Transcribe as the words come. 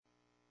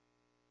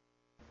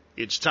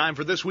It's time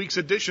for this week's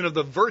edition of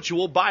the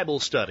Virtual Bible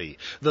Study.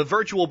 The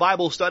Virtual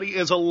Bible Study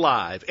is a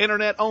live,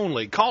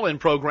 internet-only call-in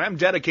program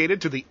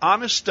dedicated to the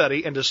honest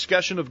study and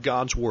discussion of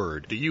God's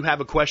Word. Do you have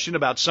a question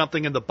about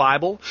something in the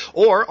Bible?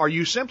 Or are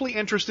you simply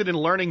interested in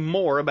learning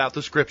more about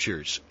the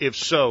Scriptures? If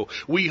so,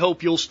 we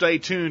hope you'll stay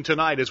tuned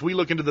tonight as we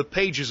look into the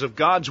pages of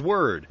God's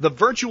Word. The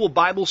Virtual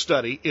Bible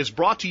Study is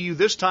brought to you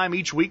this time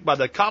each week by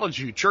the College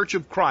View Church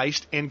of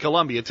Christ in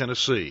Columbia,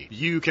 Tennessee.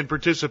 You can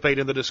participate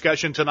in the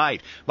discussion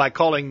tonight by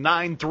calling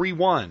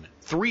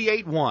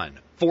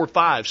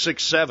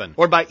 931-381-4567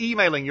 or by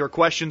emailing your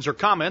questions or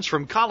comments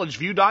from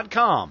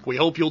collegeview.com. We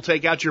hope you'll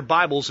take out your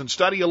Bibles and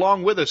study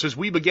along with us as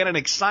we begin an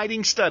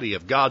exciting study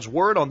of God's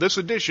Word on this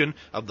edition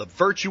of the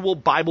Virtual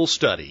Bible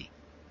Study.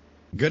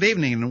 Good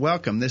evening and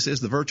welcome. This is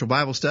the Virtual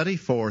Bible Study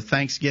for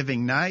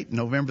Thanksgiving night,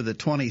 November the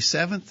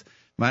 27th.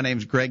 My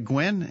name's Greg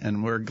Gwynn,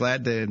 and we're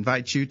glad to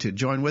invite you to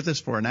join with us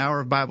for an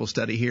hour of Bible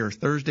study here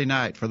Thursday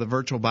night for the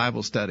Virtual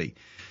Bible Study.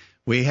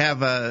 We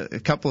have a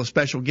couple of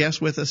special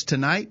guests with us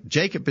tonight.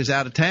 Jacob is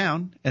out of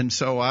town, and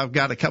so I've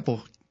got a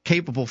couple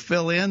capable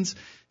fill-ins.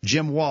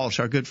 Jim Walsh,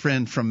 our good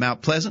friend from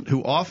Mount Pleasant,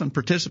 who often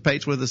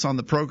participates with us on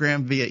the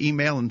program via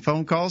email and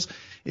phone calls,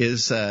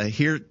 is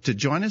here to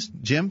join us.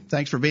 Jim,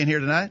 thanks for being here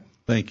tonight.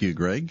 Thank you,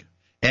 Greg.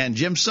 And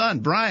Jim's son,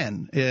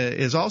 Brian,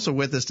 is also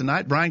with us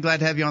tonight. Brian,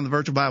 glad to have you on the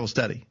Virtual Bible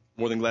Study.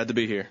 More than glad to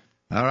be here.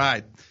 All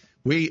right.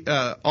 We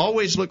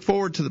always look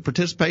forward to the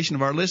participation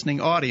of our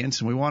listening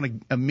audience, and we want to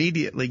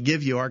immediately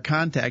give you our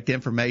contact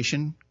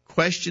information.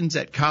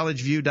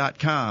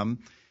 Questions@collegeview.com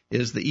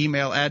is the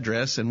email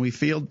address, and we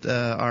field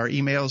our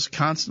emails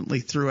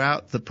constantly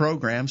throughout the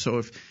program.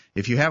 So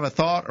if you have a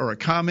thought or a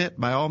comment,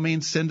 by all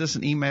means, send us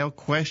an email,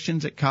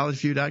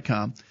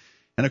 questions@collegeview.com.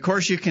 And, of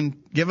course, you can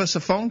give us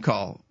a phone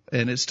call,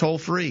 and it's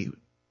toll-free.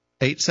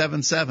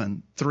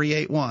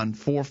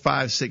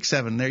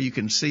 877-381-4567. There you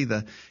can see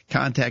the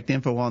contact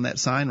info on that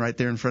sign right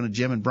there in front of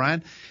Jim and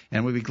Brian.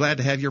 And we'd be glad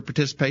to have your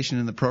participation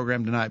in the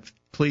program tonight.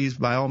 Please,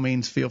 by all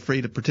means, feel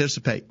free to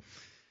participate.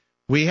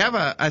 We have,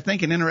 I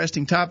think, an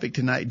interesting topic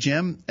tonight,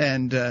 Jim.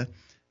 And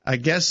I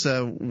guess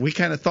we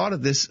kind of thought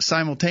of this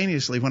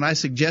simultaneously. When I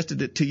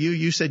suggested it to you,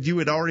 you said you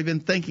had already been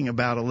thinking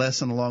about a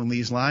lesson along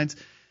these lines,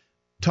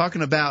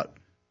 talking about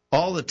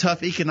all the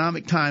tough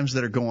economic times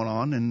that are going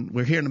on, and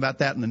we're hearing about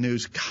that in the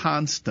news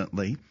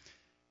constantly.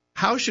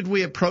 How should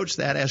we approach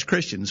that as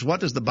Christians? What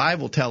does the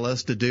Bible tell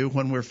us to do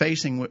when we're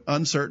facing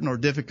uncertain or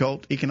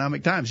difficult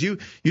economic times? You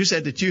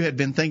said that you had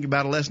been thinking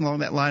about a lesson along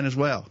that line as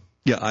well.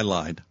 Yeah, I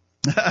lied.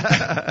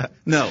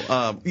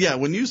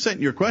 When you sent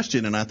your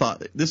question, and I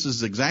thought this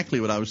is exactly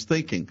what I was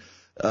thinking.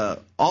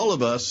 All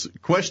of us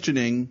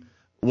questioning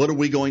what are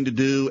we going to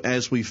do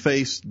as we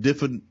face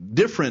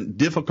different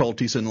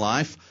difficulties in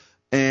life.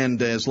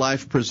 And as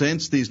life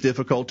presents these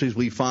difficulties,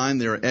 we find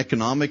there are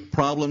economic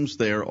problems,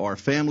 there are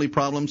family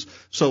problems.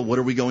 So what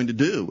are we going to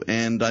do?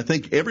 And I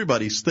think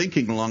everybody's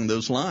thinking along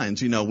those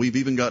lines. You know, we've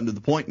even gotten to the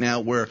point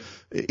now where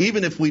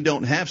even if we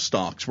don't have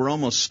stocks, we're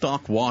almost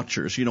stock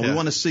watchers. You know, we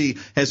want to see,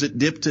 has it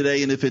dipped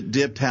today, and if it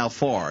dipped, how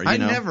far? I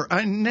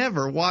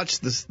never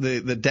watched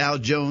the Dow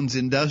Jones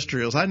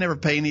Industrials. I never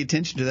pay any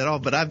attention to that at all,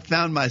 but I've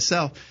found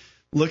myself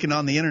looking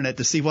on the internet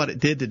to see what it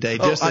did today.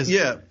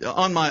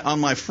 On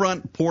my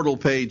front portal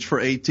page for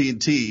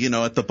AT&T, you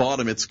know, at the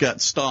bottom it's got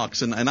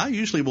stocks, and I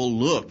usually will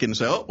look and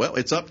say, oh, well,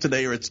 it's up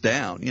today or it's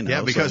down. You know,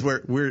 yeah, because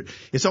we're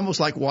it's almost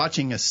like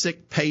watching a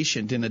sick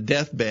patient in a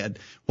deathbed.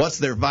 What's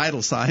their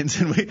vital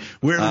signs? And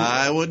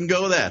I wouldn't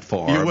go that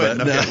far. You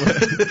wouldn't,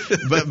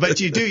 but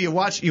you do. You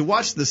watch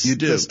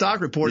the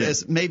stock report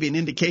as maybe an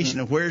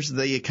indication of where's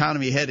the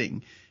economy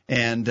heading.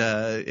 And,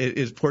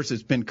 of course,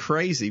 it's been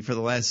crazy for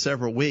the last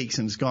several weeks,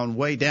 and it's gone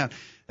way down.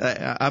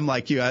 I'm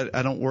like you.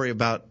 I don't worry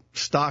about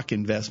stock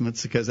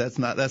investments because that's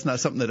not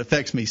something that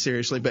affects me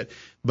seriously.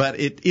 But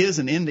it is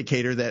an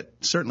indicator that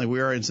certainly we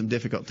are in some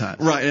difficult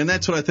times. Right, and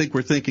that's what I think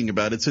we're thinking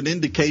about. It's an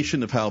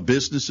indication of how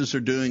businesses are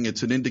doing.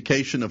 It's an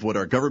indication of what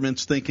our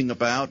government's thinking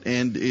about,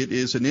 and it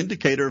is an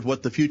indicator of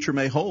what the future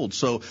may hold.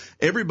 So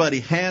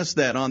everybody has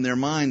that on their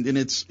mind, and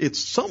it's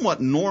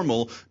somewhat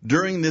normal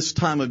during this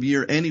time of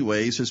year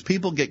anyways, as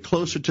people get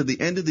closer to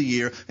the end of the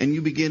year and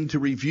you begin to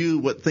review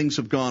what things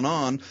have gone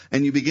on,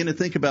 and you begin to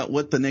think about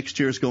what the next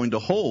year is going to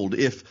hold.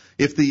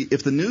 If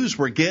the news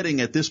we're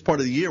getting at this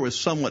part of the year was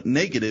somewhat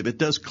negative, it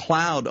does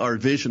cloud our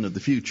vision of the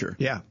future.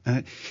 Yeah,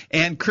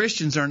 and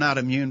Christians are not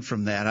immune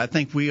from that. I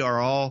think we are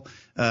all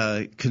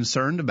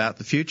concerned about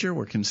the future.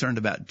 We're concerned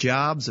about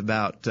jobs,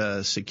 about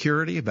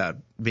security, about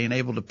being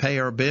able to pay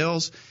our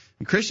bills.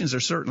 And Christians are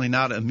certainly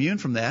not immune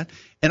from that.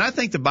 And I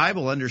think the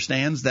Bible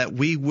understands that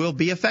we will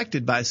be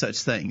affected by such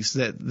things,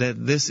 that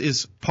this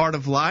is part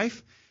of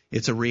life.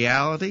 It's a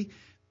reality.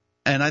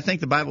 And I think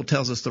the Bible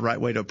tells us the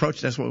right way to approach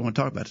it. That's what we want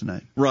to talk about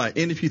tonight. Right.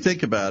 And if you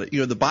think about it,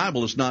 the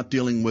Bible is not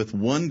dealing with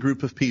one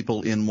group of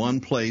people in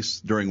one place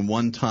during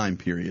one time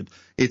period.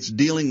 It's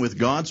dealing with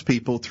God's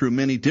people through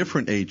many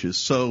different ages.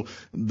 So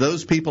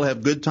those people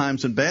have good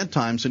times and bad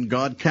times, and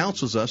God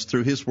counsels us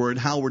through His Word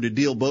how we're to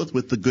deal both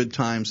with the good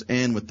times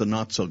and with the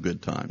not so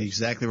good times.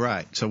 Exactly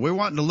right. So we're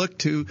wanting to look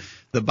to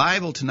the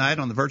Bible tonight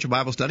on the Virtual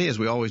Bible Study, as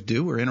we always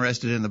do. We're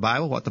interested in the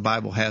Bible, what the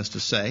Bible has to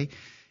say.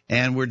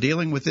 And we're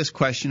dealing with this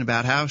question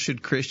about how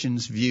should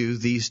Christians view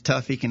these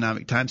tough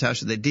economic times? How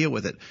should they deal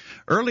with it?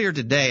 Earlier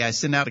today, I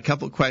sent out a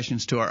couple of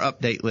questions to our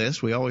update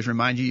list. We always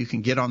remind you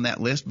can get on that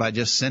list by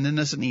just sending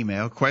us an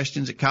email,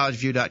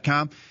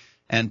 questions@collegeview.com,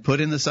 and put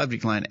in the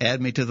subject line,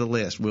 add me to the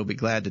list. We'll be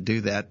glad to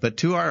do that. But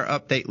to our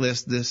update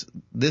list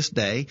this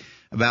day,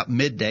 about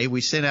midday,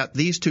 we sent out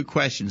these two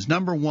questions.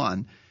 Number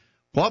one,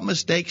 what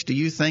mistakes do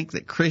you think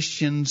that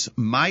Christians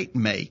might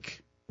make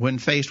when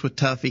faced with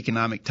tough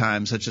economic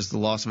times, such as the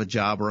loss of a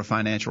job or a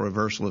financial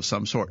reversal of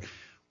some sort?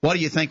 What do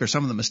you think are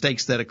some of the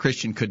mistakes that a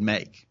Christian could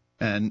make?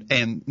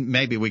 And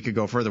maybe we could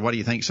go further. What do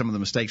you think some of the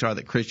mistakes are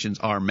that Christians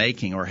are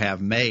making or have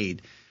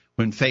made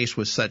when faced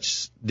with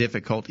such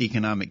difficult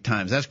economic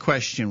times? That's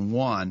question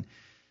one.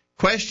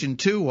 Question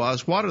two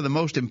was, what are the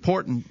most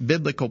important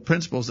biblical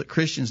principles that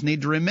Christians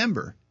need to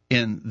remember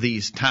in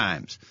these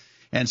times?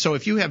 And so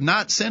if you have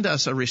not sent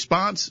us a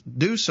response,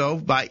 do so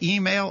by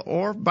email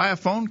or by a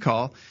phone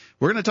call.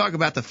 We're going to talk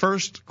about the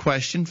first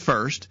question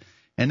first,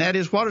 and that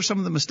is, what are some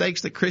of the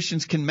mistakes that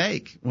Christians can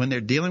make when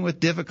they're dealing with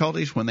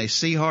difficulties, when they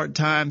see hard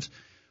times?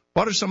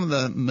 What are some of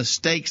the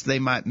mistakes they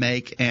might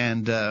make?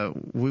 And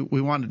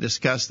we want to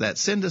discuss that.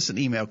 Send us an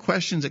email,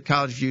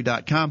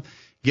 questions@collegeview.com.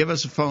 Give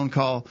us a phone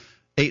call,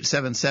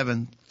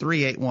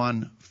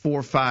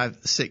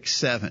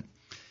 877-381-4567.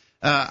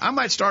 I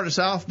might start us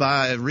off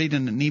by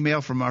reading an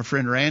email from our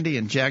friend Randy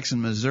in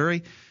Jackson,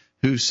 Missouri,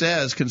 who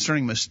says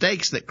concerning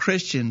mistakes that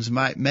Christians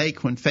might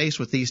make when faced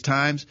with these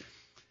times.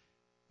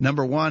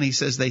 Number one, he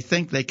says they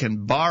think they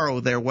can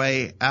borrow their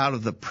way out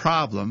of the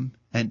problem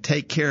and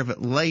take care of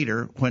it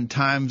later when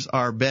times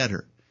are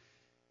better.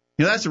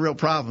 That's a real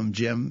problem,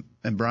 Jim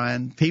and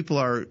Brian. People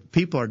are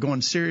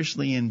going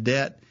seriously in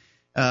debt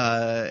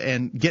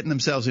and getting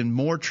themselves in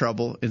more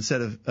trouble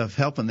instead of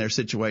helping their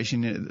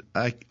situation.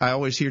 I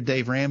always hear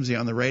Dave Ramsey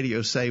on the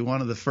radio say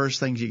one of the first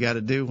things you got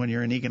to do when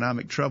you're in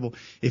economic trouble,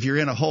 if you're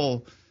in a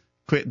hole,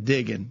 quit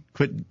digging,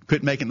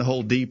 quit making the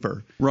hole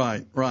deeper.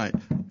 Right.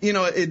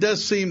 It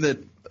does seem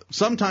that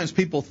sometimes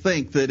people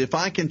think that if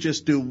I can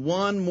just do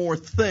one more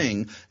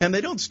thing, and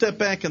they don't step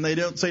back and they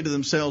don't say to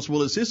themselves,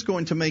 well, is this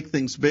going to make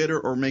things better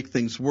or make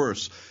things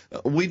worse?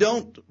 We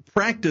don't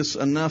practice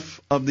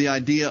enough of the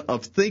idea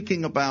of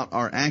thinking about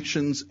our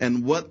actions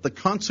and what the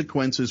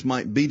consequences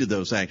might be to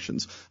those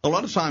actions. A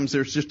lot of times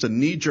there's just a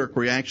knee-jerk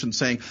reaction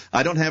saying,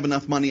 I don't have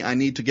enough money, I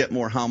need to get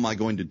more, how am I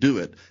going to do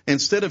it?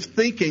 Instead of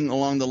thinking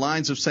along the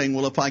lines of saying,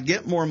 well, if I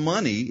get more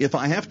money, if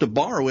I have to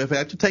borrow, if I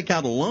have to take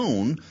out a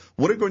loan,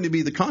 what are going to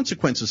be the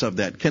consequences of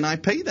that? Can I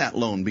pay that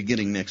loan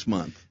beginning next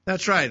month?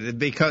 That's right,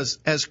 because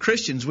as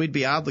Christians, we'd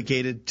be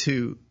obligated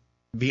to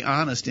be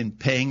honest in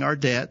paying our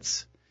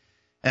debts.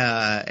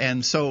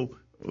 And so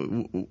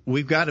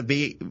we've got to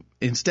be,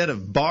 instead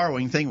of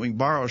borrowing, thinking we can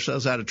borrow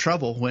ourselves out of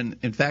trouble, when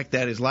in fact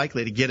that is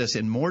likely to get us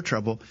in more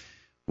trouble,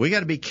 we got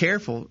to be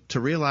careful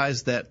to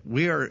realize that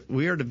we are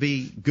to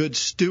be good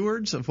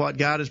stewards of what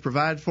God has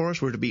provided for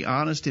us. We're to be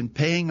honest in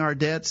paying our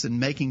debts and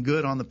making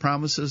good on the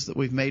promises that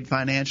we've made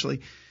financially.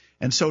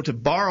 And so to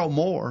borrow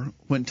more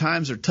when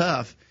times are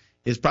tough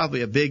is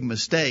probably a big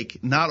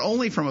mistake, not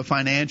only from a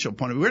financial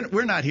point of view.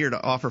 We're not here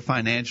to offer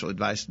financial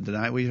advice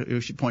tonight.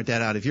 We should point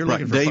that out. If you're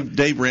looking for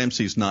Dave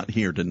Ramsey's not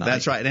here tonight.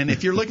 That's right. And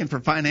if you're looking for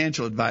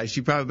financial advice,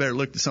 you probably better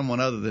look to someone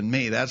other than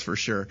me, that's for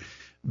sure.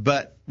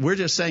 But we're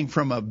just saying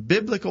from a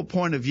biblical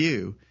point of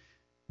view,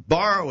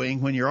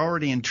 borrowing when you're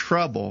already in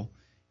trouble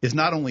is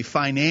not only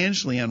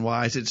financially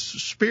unwise, it's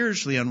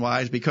spiritually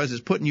unwise because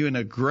it's putting you in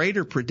a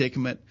greater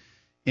predicament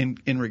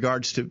in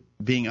regards to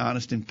being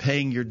honest and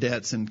paying your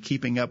debts and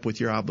keeping up with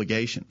your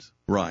obligations.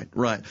 Right.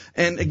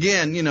 And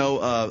again,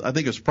 I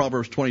think it's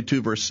Proverbs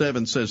 22 verse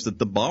 7 says that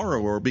the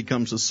borrower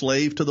becomes a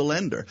slave to the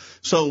lender.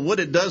 So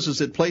what it does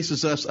is it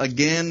places us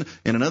again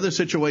in another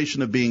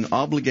situation of being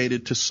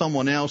obligated to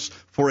someone else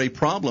for a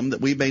problem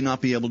that we may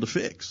not be able to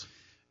fix.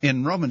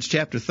 In Romans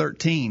chapter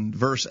 13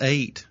 verse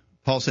 8,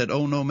 Paul said,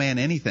 owe no man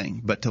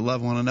anything but to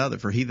love one another,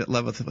 for he that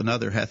loveth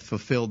another hath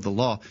fulfilled the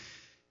law.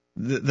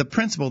 The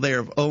principle there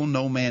of owe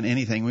no man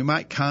anything, we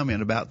might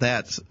comment about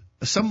that.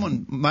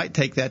 Someone might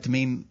take that to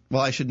mean,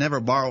 well, I should never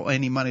borrow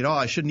any money at all.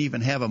 I shouldn't even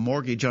have a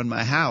mortgage on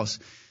my house.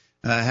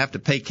 I have to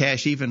pay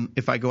cash even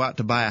if I go out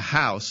to buy a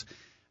house.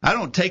 I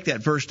don't take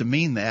that verse to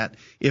mean that.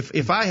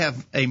 If I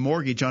have a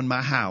mortgage on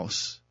my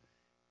house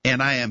and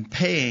I am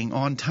paying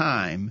on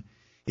time,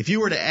 if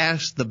you were to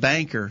ask the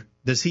banker,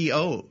 does he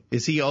owe?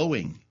 Is he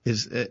owing?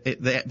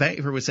 The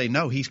banker would say,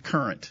 no, he's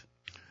current.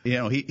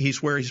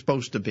 He's where he's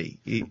supposed to be.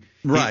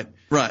 Right.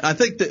 I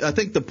think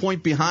the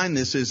point behind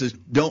this is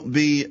don't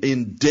be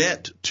in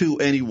debt to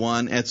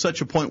anyone at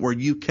such a point where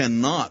you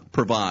cannot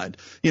provide.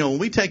 When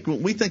we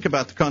think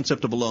about the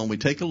concept of a loan, we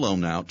take a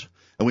loan out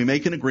and we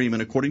make an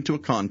agreement according to a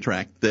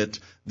contract that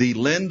the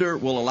lender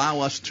will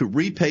allow us to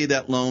repay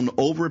that loan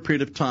over a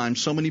period of time,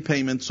 so many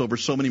payments over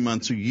so many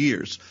months or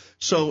years.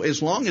 So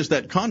as long as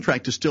that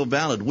contract is still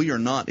valid, we are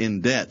not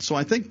in debt. So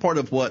I think part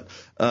of what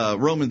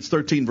Romans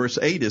 13 verse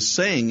 8 is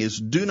saying is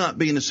do not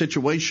be in a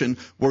situation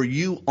where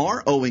you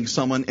are owing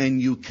someone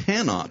and you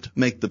cannot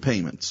make the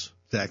payments.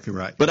 Exactly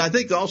right. But I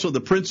think also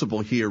the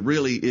principle here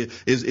really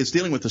is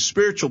dealing with the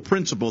spiritual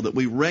principle that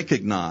we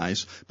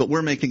recognize, but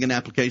we're making an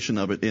application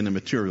of it in a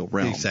material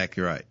realm.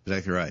 Exactly right.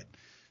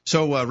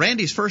 So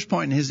Randy's first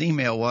point in his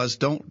email was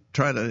don't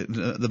try to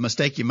the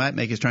mistake you might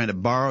make is trying to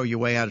borrow your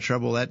way out of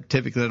trouble. That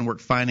typically doesn't work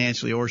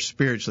financially or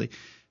spiritually.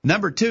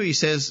 Number 2, he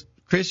says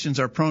Christians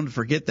are prone to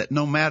forget that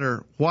no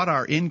matter what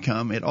our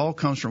income, it all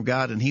comes from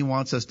God, and he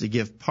wants us to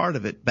give part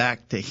of it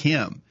back to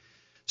him.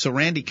 So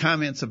Randy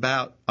comments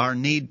about our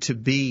need to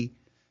be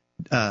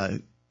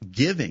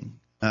giving,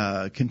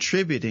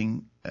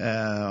 contributing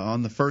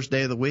on the first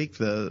day of the week,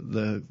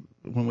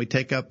 when we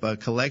take up a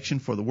collection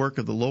for the work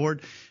of the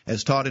Lord,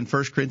 as taught in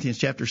 1 Corinthians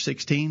chapter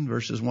 16,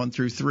 verses 1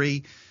 through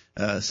 3,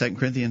 2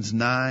 Corinthians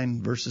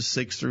 9, verses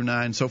 6 through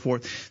 9, so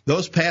forth.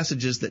 Those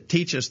passages that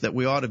teach us that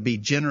we ought to be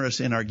generous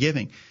in our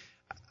giving.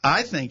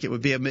 I think it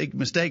would be a big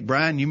mistake.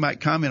 Brian, you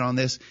might comment on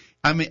this.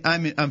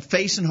 I'm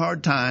facing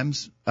hard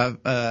times.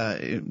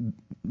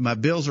 My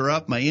bills are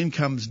up. My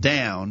income's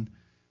down.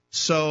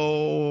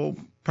 So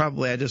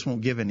probably I just won't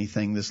give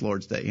anything this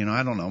Lord's Day.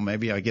 I don't know.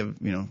 Maybe I give,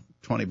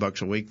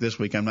 $20 a week. This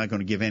week I'm not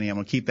going to give any. I'm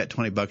going to keep that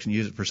 $20 and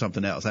use it for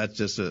something else. That's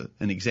just an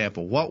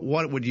example.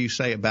 What would you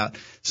say about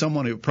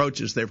someone who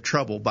approaches their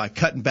trouble by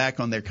cutting back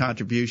on their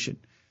contribution?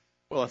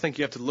 Well, I think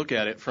you have to look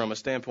at it from a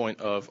standpoint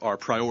of our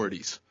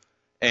priorities.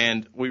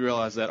 And we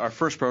realize that our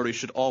first priority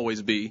should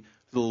always be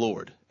the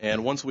Lord.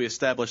 And once we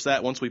establish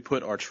that, once we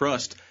put our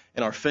trust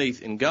and our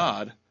faith in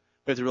God,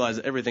 we have to realize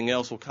that everything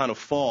else will kind of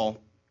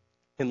fall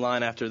in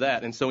line after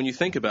that. And so when you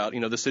think about,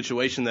 the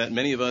situation that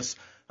many of us,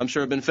 I'm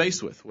sure, have been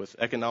faced with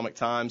economic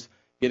times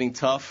getting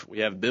tough, we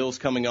have bills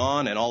coming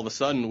on, and all of a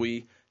sudden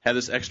we have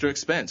this extra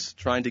expense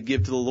trying to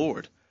give to the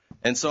Lord.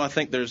 And so I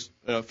think there's,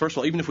 first of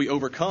all, even if we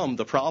overcome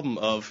the problem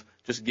of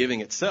just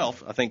giving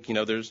itself, I think,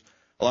 there's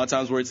a lot of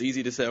times where it's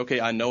easy to say, okay,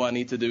 I know I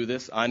need to do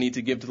this. I need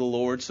to give to the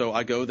Lord. So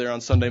I go there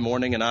on Sunday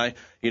morning and I,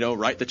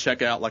 write the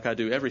check out like I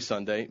do every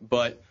Sunday.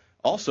 But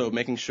also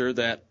making sure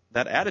that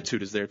that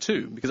attitude is there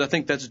too, because I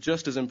think that's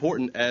just as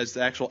important as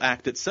the actual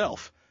act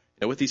itself.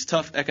 With these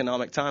tough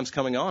economic times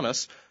coming on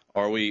us,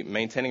 are we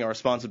maintaining our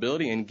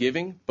responsibility in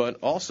giving, but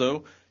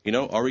also,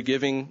 are we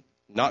giving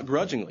not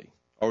grudgingly?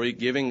 Are we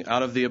giving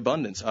out of the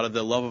abundance, out of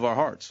the love of our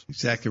hearts?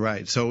 Exactly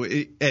right. So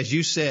as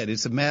you said,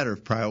 it's a matter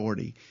of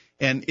priority.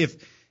 And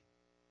if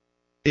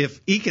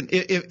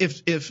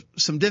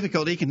some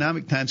difficult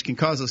economic times can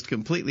cause us to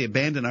completely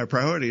abandon our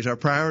priorities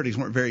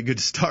weren't very good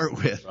to start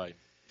with. Right.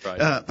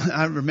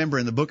 I remember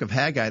in the book of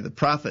Haggai, the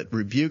prophet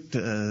rebuked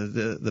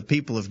the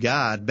people of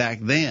God back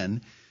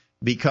then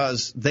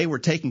because they were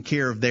taking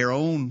care of their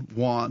own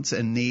wants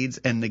and needs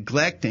and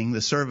neglecting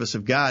the service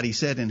of God. He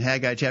said in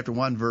Haggai chapter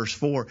 1, verse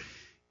 4,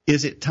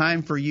 "Is it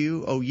time for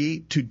you, O ye,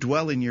 to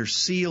dwell in your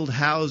sealed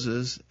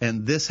houses,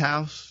 and this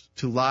house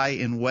to lie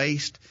in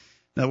waste?"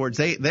 In other words,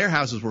 their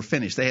houses were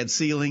finished. They had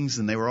ceilings,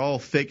 and they were all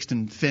fixed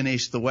and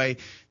finished the way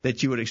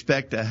that you would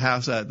expect a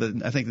house. I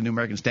think the New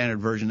American Standard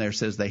Version there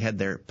says they had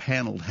their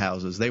paneled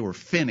houses. They were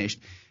finished,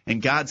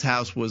 and God's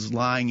house was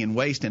lying in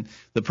waste. And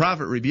the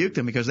prophet rebuked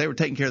them because they were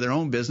taking care of their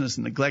own business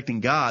and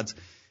neglecting God's.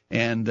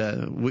 And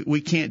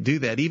we can't do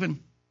that. Even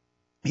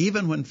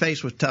when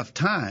faced with tough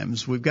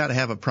times, we've got to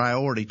have a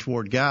priority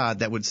toward God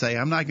that would say,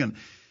 I'm not going to.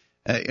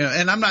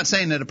 And I'm not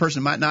saying that a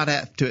person might not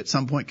have to at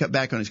some point cut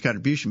back on his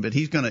contribution, but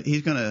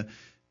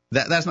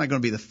that's not going to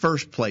be the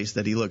first place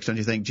that he looks, don't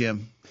you think,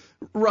 Jim?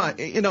 Right.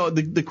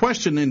 The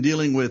question in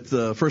dealing with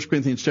 1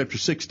 Corinthians chapter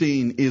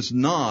 16 is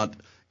not,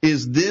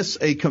 is this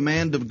a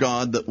command of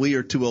God that we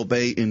are to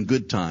obey in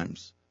good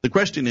times? The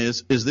question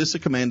is this a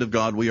command of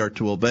God we are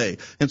to obey?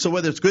 And so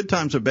whether it's good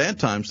times or bad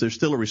times, there's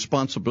still a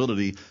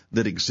responsibility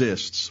that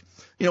exists.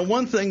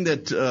 One thing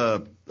that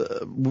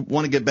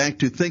want to get back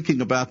to thinking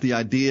about the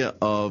idea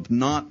of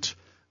not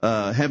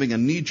having a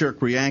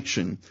knee-jerk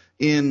reaction.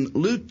 In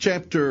Luke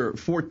chapter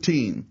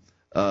 14,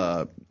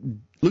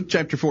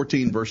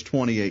 verse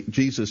 28,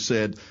 Jesus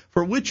said,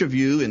 "For which of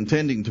you,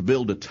 intending to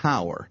build a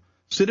tower,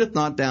 sitteth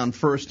not down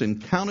first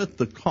and counteth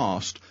the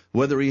cost,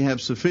 whether he have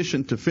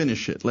sufficient to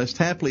finish it, lest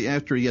haply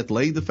after he hath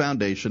laid the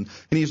foundation,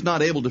 and he is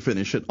not able to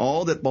finish it,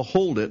 all that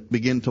behold it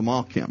begin to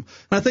mock him."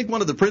 And I think one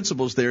of the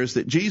principles there is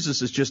that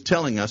Jesus is just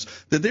telling us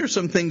that there's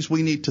some things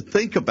we need to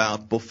think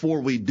about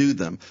before we do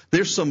them.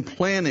 There's some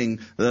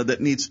planning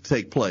that needs to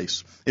take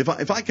place.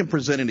 If I can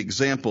present an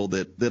example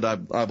that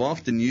I've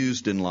often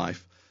used in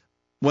life.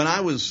 When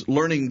I was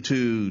learning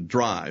to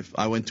drive,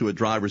 I went to a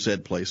driver's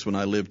ed place when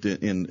I lived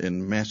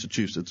in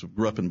Massachusetts,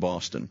 grew up in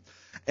Boston.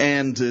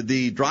 And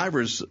the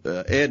driver's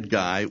ed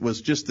guy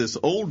was just this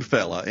old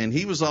fella, and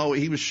he was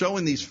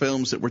showing these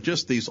films that were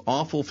just these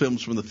awful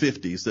films from the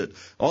 50s that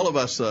all of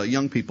us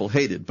young people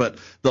hated. But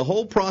the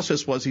whole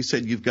process was, he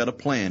said, you've got a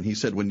plan. He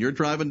said, when you're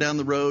driving down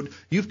the road,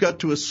 you've got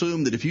to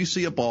assume that if you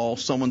see a ball,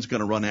 someone's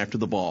going to run after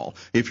the ball.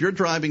 If you're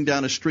driving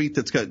down a street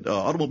that's got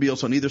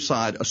automobiles on either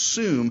side,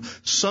 assume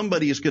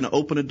somebody is going to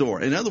open a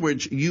door. In other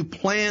words, you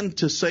plan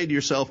to say to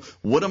yourself,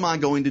 what am I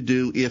going to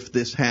do if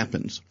this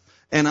happens?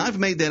 And I've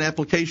made that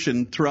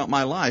application throughout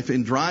my life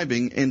in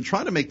driving, and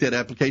try to make that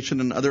application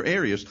in other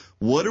areas.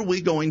 What are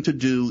we going to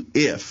do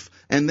if?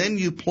 And then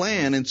you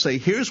plan and say,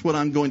 here's what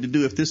I'm going to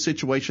do if this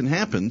situation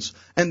happens,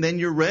 and then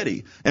you're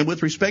ready. And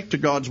with respect to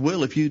God's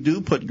will, if you do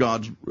put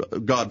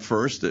God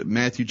first,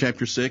 Matthew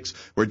chapter 6,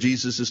 where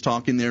Jesus is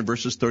talking there in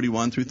verses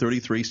 31 through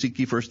 33, seek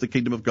ye first the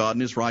kingdom of God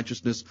and his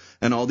righteousness,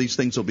 and all these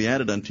things will be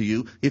added unto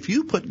you. If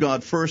you put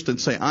God first and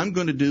say, I'm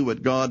going to do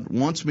what God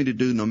wants me to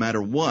do no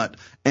matter what,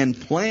 and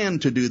plan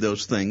to do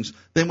those things,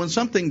 then when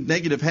something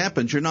negative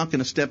happens, you're not going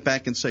to step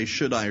back and say,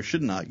 should I or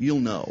shouldn't I? You'll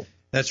know.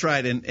 That's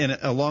right. And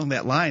along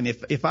that line,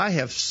 if I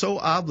have so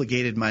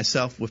obligated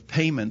myself with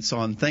payments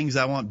on things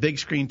I want, big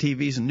screen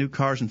TVs and new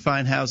cars and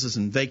fine houses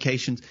and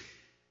vacations,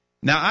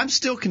 now I'm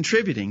still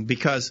contributing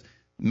because,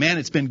 man,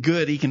 it's been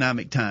good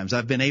economic times.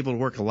 I've been able to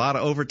work a lot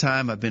of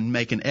overtime. I've been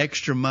making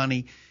extra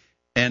money.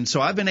 And so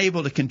I've been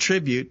able to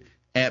contribute,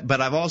 but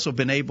I've also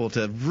been able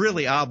to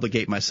really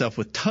obligate myself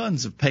with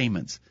tons of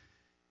payments.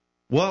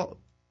 Well,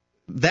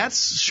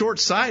 that's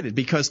short-sighted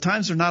because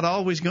times are not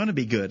always going to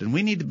be good, and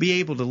we need to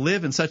be able to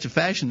live in such a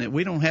fashion that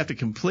we don't have to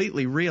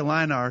completely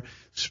realign our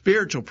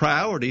spiritual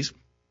priorities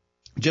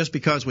just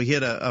because we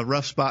hit a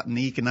rough spot in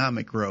the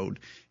economic road.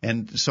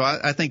 And so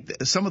I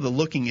think some of the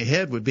looking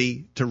ahead would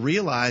be to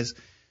realize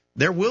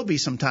there will be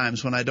some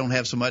times when I don't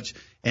have so much,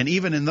 and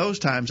even in those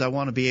times I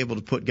want to be able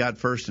to put God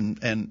first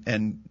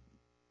and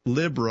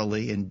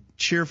liberally and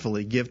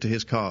cheerfully give to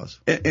his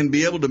cause. And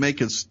be able to make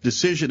a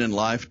decision in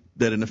life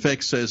that in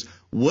effect says,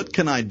 what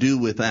can I do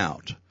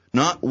without?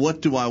 Not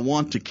what do I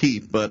want to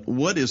keep, but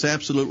what is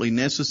absolutely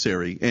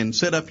necessary, and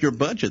set up your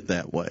budget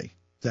that way.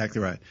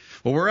 Exactly right.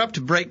 Well, we're up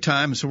to break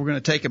time, so we're going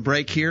to take a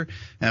break here.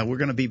 We're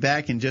going to be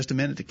back in just a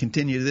minute to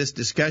continue this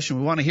discussion.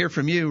 We want to hear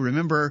from you.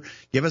 Remember,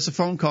 give us a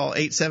phone call,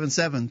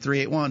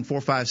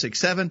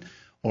 877-381-4567.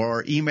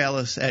 Or email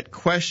us at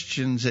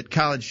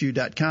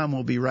questions@collegeview.com.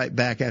 We'll be right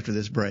back after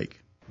this break.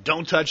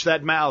 Don't touch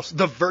that mouse.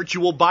 The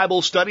virtual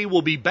Bible study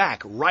will be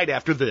back right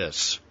after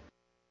this.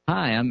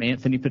 Hi, I'm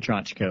Anthony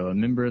Petrachko, a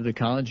member of the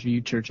College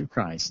View Church of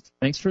Christ.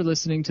 Thanks for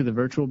listening to the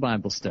virtual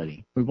Bible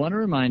study. We want to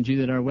remind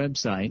you that our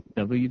website,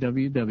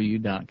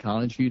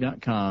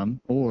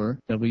 www.collegeview.com or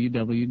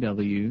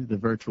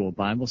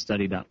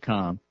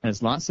www.thevirtualbiblestudy.com,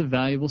 has lots of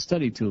valuable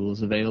study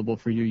tools available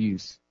for your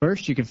use.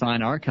 First, you can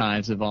find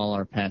archives of all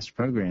our past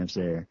programs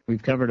there.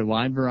 We've covered a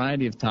wide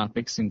variety of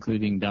topics,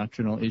 including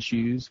doctrinal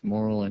issues,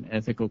 moral and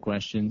ethical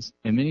questions,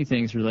 and many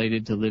things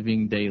related to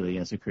living daily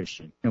as a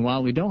Christian. And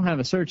while we don't have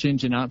a search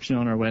engine option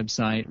on our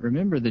website,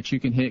 remember that you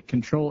can hit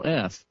Control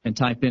F and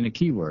type in a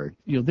keyword.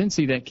 You'll then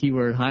see that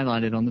keyword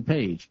highlighted on the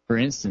page. For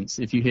instance,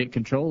 if you hit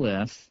Control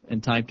F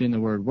and typed in the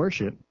word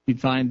worship,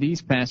 you'd find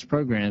these past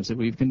programs that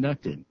we've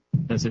conducted.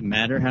 Does it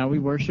matter how we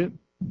worship?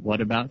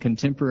 What about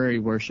contemporary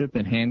worship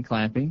and hand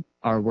clapping?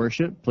 Our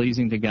worship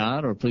pleasing to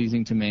God or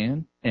pleasing to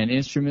man? And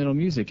instrumental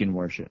music in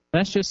worship.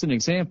 That's just an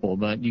example,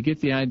 but you get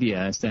the idea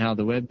as to how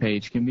the web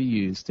page can be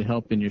used to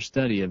help in your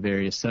study of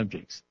various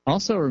subjects.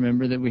 Also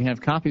remember that we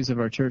have copies of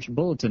our church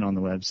bulletin on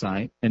the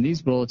website, and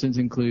these bulletins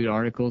include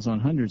articles on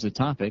hundreds of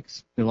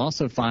topics. You'll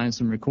also find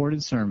some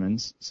recorded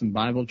sermons, some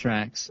Bible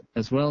tracts,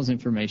 as well as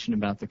information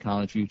about the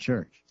College View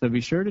Church. So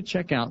be sure to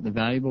check out the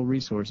valuable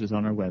resources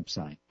on our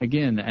website.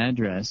 Again, the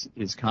address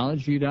is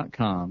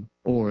collegeview.com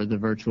or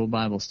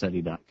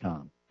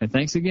thevirtualbiblestudy.com. And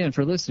thanks again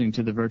for listening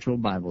to the Virtual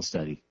Bible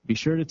Study. Be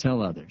sure to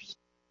tell others.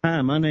 Hi,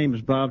 my name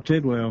is Bob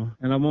Tidwell,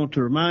 and I want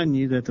to remind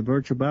you that the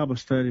Virtual Bible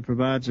Study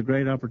provides a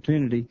great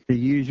opportunity to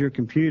use your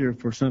computer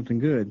for something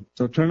good.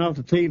 So turn off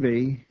the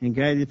TV and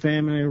gather your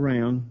family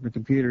around the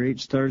computer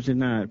each Thursday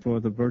night for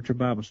the Virtual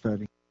Bible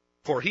Study.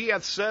 For he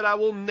hath said, I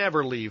will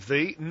never leave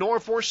thee, nor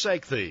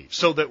forsake thee,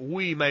 so that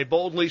we may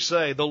boldly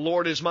say, the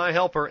Lord is my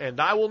helper, and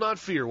I will not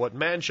fear what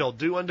man shall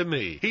do unto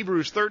me.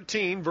 Hebrews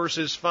 13,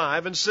 verses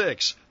 5 and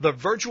 6. The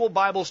Virtual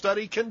Bible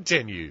Study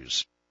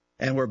continues.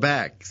 And we're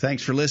back.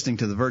 Thanks for listening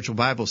to the Virtual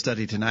Bible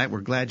Study tonight.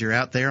 We're glad you're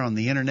out there on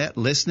the Internet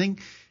listening,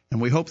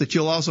 and we hope that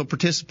you'll also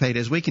participate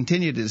as we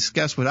continue to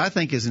discuss what I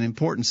think is an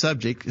important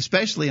subject,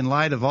 especially in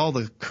light of all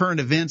the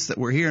current events that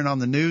we're hearing on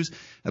the news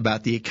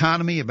about the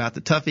economy, about the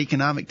tough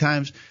economic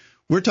times.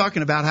 We're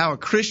talking about how a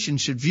Christian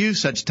should view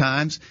such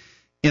times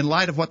in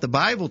light of what the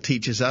Bible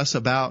teaches us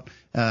about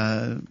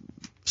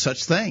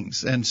such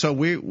things. And so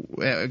we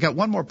got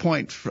one more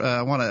point.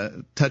 I want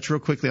to touch real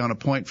quickly on a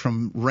point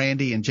from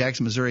Randy in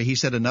Jackson, Missouri. He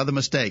said another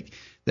mistake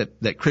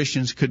that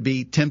Christians could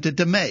be tempted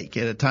to make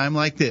at a time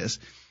like this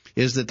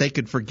is that they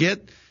could forget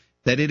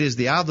that it is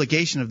the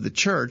obligation of the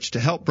church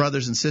to help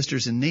brothers and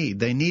sisters in need.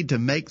 They need to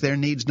make their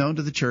needs known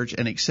to the church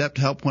and accept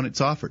help when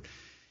it's offered.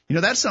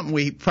 That's something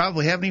we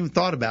probably haven't even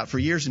thought about for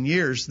years and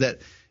years,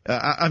 that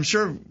I'm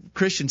sure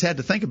Christians had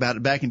to think about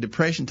it back in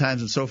Depression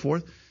times and so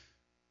forth.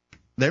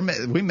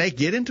 We may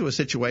get into a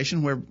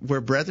situation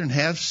where brethren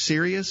have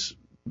serious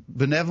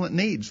benevolent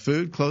needs,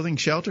 food, clothing,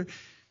 shelter,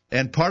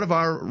 and part of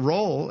our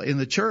role in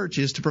the church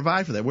is to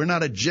provide for that. We're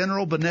not a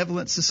general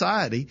benevolent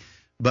society,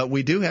 but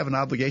we do have an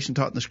obligation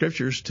taught in the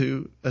Scriptures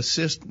to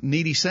assist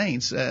needy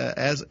saints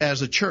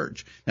as a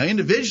church. Now,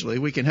 individually,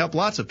 we can help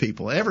lots of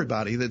people.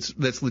 Everybody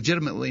that's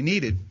legitimately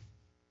needed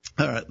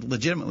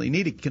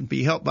can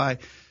be helped by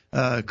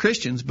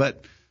Christians,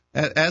 but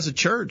as a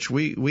church,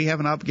 we have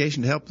an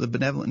obligation to help the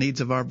benevolent needs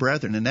of our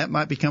brethren, and that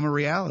might become a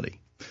reality.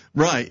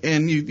 Right.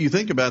 And you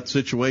think about the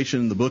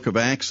situation in the book of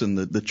Acts and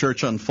the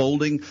church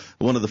unfolding.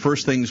 One of the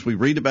first things we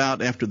read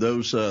about after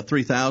those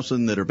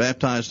 3,000 that are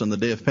baptized on the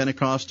day of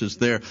Pentecost is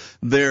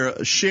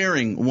they're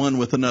sharing one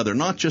with another,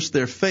 not just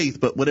their faith,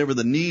 but whatever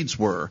the needs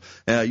were.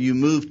 You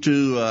move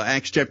to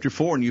Acts chapter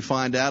 4 and you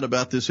find out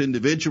about this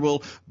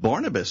individual,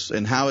 Barnabas,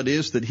 and how it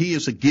is that he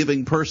is a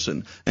giving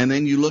person. And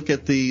then you look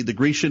at the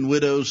Grecian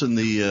widows and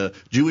the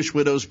Jewish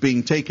widows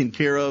being taken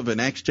care of in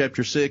Acts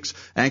chapter 6.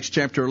 Acts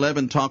chapter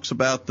 11 talks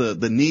about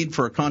the need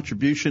for a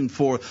contribution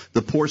for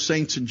the poor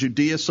saints in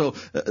Judea. So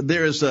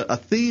there is a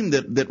theme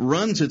that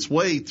runs its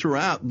way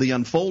throughout the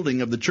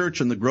unfolding of the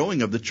church and the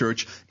growing of the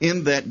church,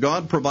 in that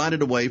God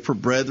provided a way for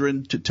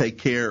brethren to take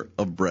care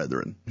of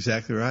brethren.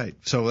 Exactly right.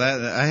 So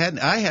I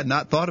had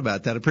not thought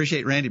about that. I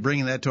appreciate Randy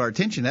bringing that to our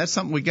attention. That's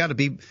something we got to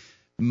be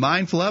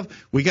mindful of.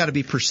 We got to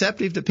be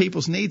perceptive to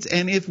people's needs,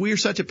 and if we're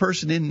such a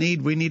person in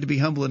need, we need to be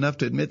humble enough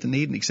to admit the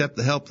need and accept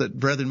the help that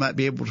brethren might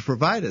be able to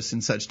provide us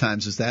in such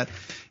times as that.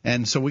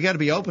 And so we got to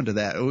be open to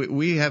that.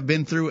 We have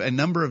been through a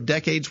number of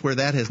decades where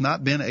that has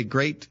not been a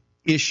great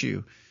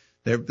issue.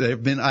 There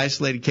have been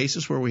isolated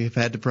cases where we have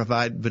had to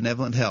provide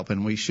benevolent help,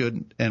 and we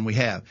should, and we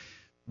have.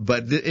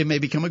 But it may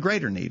become a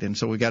greater need, and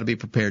so we got to be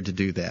prepared to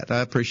do that.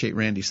 I appreciate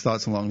Randy's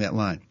thoughts along that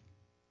line.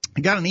 I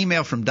got an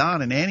email from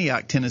Don in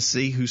Antioch,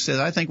 Tennessee, who says,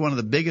 I think one of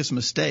the biggest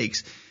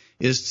mistakes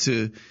is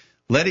to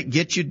let it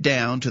get you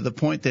down to the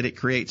point that it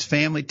creates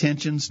family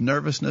tensions,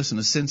 nervousness, and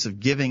a sense of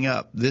giving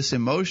up. This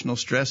emotional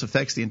stress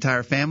affects the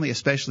entire family,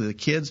 especially the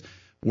kids,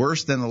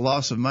 worse than the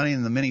loss of money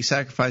and the many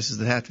sacrifices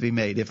that have to be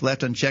made. If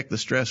left unchecked, the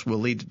stress will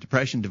lead to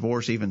depression,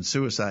 divorce, even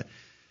suicide.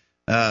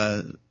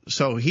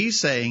 So he's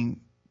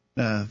saying,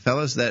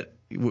 fellas, that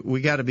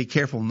we got to be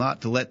careful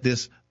not to let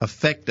this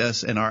affect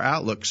us and our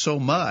outlook so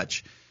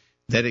much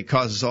that it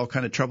causes all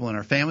kind of trouble in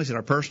our families, in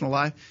our personal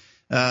life.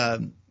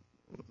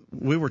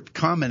 We were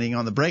commenting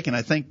on the break, and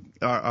I think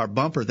our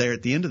bumper there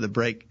at the end of the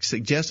break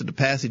suggested a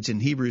passage in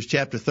Hebrews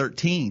chapter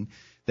 13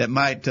 that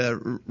might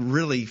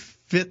really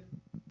fit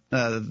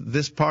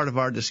this part of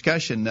our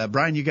discussion.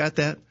 Brian, you got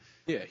that?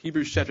 Yeah,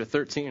 Hebrews chapter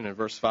 13 and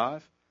verse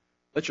 5.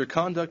 Let your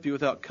conduct be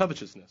without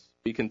covetousness.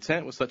 Be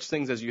content with such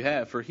things as you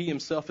have, for he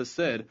himself has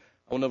said,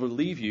 I will never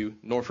leave you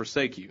nor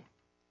forsake you.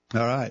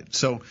 All right.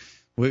 So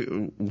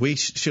we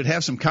should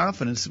have some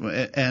confidence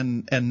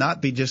and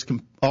not be just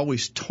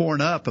always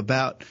torn up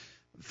about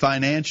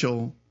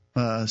financial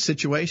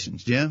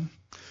situations. Jim?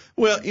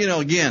 Well,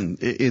 again,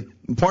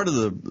 part of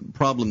the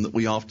problem that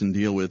we often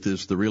deal with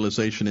is the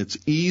realization it's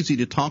easy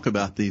to talk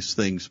about these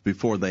things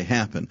before they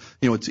happen.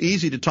 It's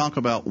easy to talk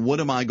about what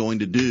am I going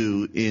to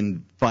do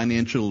in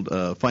financial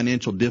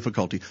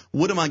difficulty?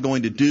 What am I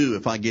going to do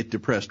if I get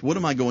depressed? What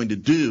am I going to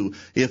do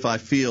if I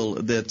feel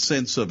that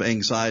sense of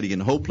anxiety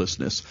and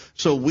hopelessness?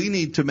 So we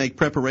need to make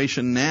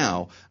preparation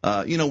now.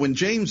 When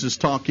James is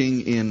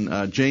talking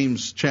in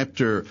James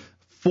chapter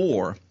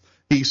 4,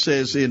 he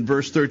says in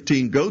verse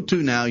 13, Go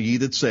to now, ye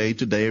that say,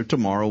 today or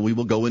tomorrow we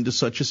will go into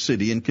such a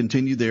city and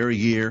continue there a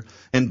year,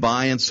 and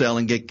buy and sell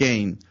and get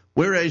gain.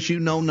 Whereas you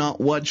know not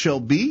what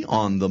shall be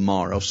on the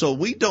morrow. So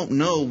we don't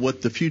know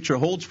what the future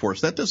holds for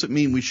us. That doesn't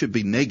mean we should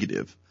be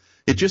negative.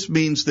 It just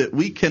means that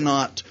we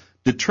cannot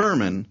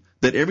determine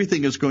that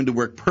everything is going to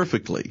work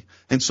perfectly.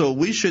 And so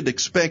we should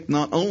expect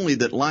not only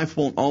that life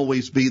won't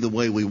always be the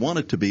way we want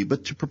it to be,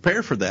 but to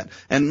prepare for that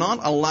and not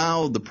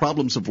allow the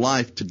problems of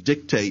life to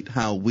dictate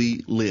how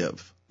we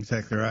live.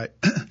 Exactly right.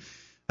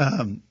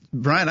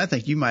 Brian, I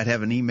think you might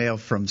have an email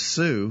from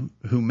Sue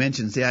who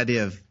mentions the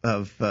idea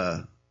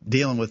of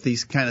dealing with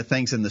these kind of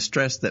things and the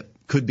stress that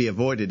could be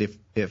avoided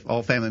if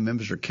all family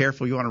members are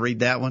careful. You want to read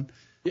that one?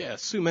 Yeah,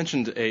 Sue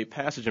mentioned a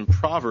passage in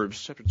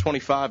Proverbs chapter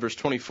 25, verse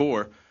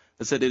 24,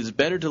 that said, it is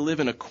better to live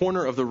in a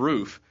corner of the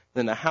roof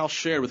than a house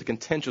shared with a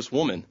contentious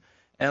woman.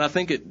 And I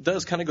think it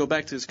does kind of go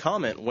back to his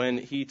comment when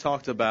he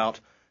talked about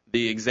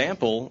the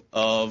example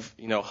of,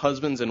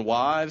 husbands and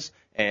wives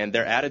and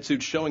their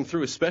attitudes showing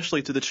through,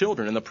 especially to the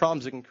children and the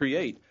problems it can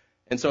create.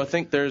 And so I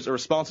think there's a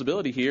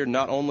responsibility here,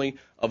 not only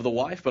of the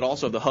wife, but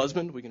also of the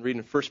husband. We can read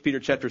in 1 Peter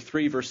chapter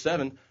 3, verse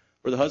 7,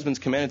 where the husband's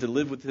commanded to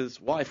live with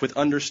his wife with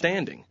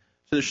understanding.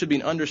 So there should be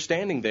an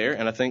understanding there,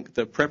 and I think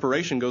the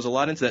preparation goes a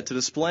lot into that, to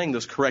displaying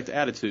those correct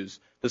attitudes,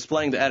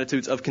 displaying the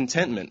attitudes of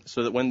contentment,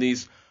 so that when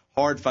these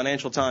hard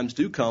financial times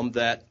do come,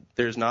 that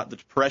there's not the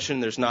depression,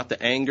 there's not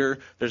the anger,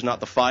 there's not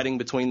the fighting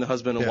between the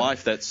husband and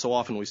wife that so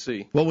often we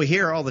see. Well, we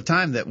hear all the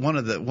time that one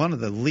of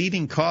the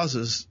leading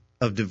causes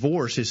of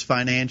divorce is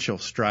financial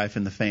strife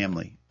in the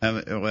family.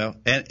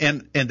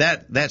 And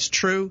that's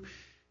true.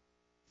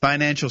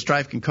 Financial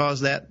strife can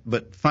cause that,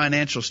 but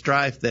financial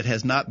strife that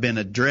has not been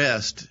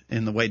addressed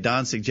in the way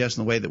Don suggests,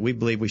 in the way that we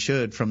believe we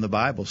should from the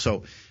Bible.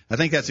 So I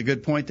think that's a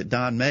good point that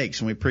Don makes,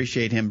 and we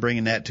appreciate him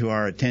bringing that to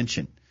our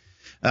attention.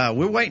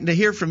 We're waiting to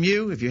hear from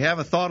you. If you have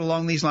a thought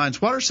along these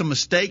lines, what are some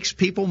mistakes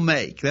people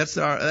make? That's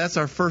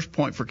our first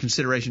point for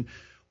consideration.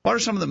 What are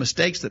some of the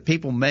mistakes that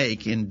people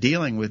make in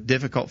dealing with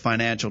difficult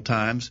financial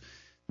times?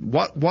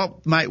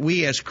 What might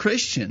we as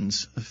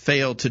Christians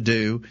fail to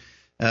do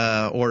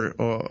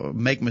or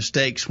make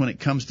mistakes when it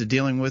comes to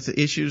dealing with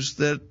issues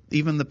that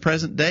even the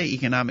present day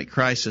economic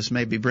crisis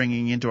may be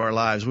bringing into our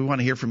lives? We want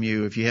to hear from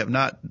you. If you have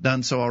not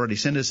done so already,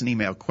 send us an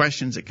email,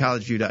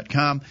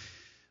 questions@collegeview.com,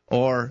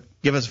 or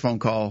give us a phone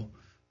call,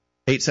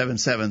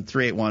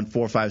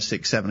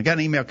 877-381-4567. I got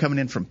an email coming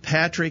in from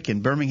Patrick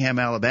in Birmingham,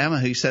 Alabama,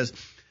 who says,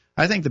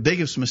 I think the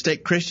biggest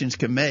mistake Christians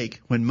can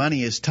make when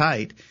money is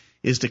tight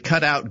is to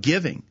cut out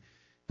giving.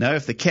 Now,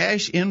 if the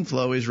cash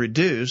inflow is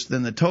reduced,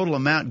 then the total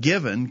amount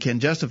given can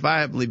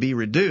justifiably be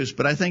reduced,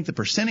 but I think the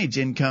percentage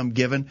income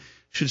given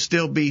should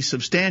still be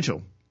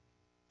substantial.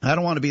 I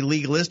don't want to be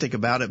legalistic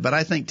about it, but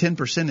I think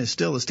 10% is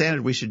still the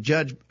standard we should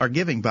judge our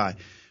giving by.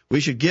 We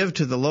should give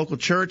to the local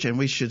church, and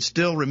we should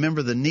still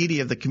remember the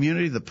needy of the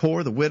community, the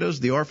poor, the widows,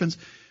 the orphans.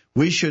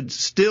 We should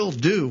still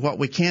do what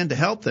we can to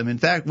help them. In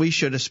fact, we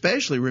should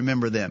especially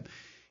remember them.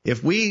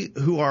 If we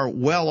who are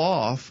well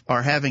off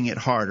are having it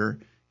harder,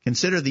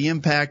 consider the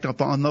impact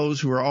upon those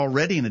who are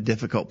already in a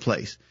difficult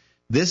place.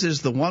 This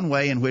is the one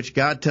way in which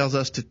God tells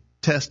us to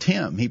test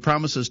Him. He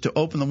promises to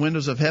open the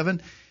windows of heaven,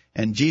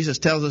 and Jesus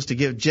tells us to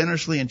give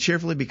generously and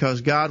cheerfully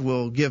because God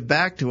will give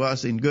back to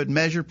us in good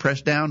measure,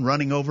 pressed down,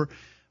 running over.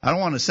 I don't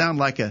want to sound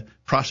like a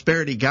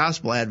prosperity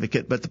gospel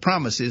advocate, but the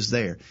promise is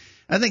there.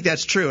 I think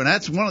that's true, and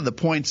that's one of the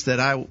points that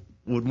I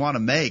would want to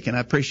make, and I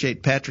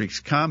appreciate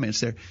Patrick's comments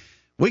there.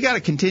 We got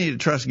to continue to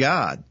trust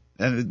God.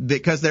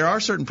 Because there are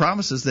certain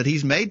promises that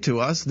He's made to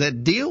us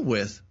that deal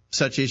with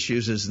such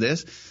issues as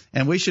this,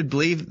 and we should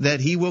believe that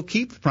He will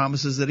keep the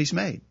promises that He's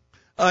made.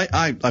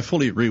 I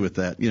fully agree with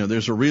that. You know,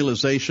 there's a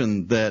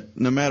realization that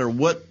no matter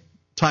what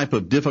type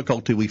of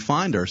difficulty we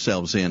find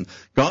ourselves in,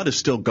 God is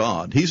still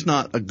God. He's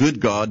not a good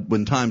God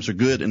when times are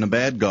good and a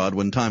bad God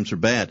when times are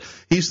bad.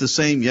 He's the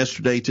same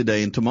yesterday,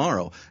 today, and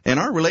tomorrow. And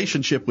our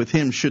relationship with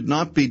Him should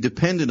not be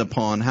dependent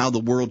upon how the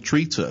world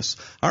treats us.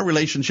 Our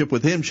relationship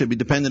with Him should be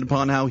dependent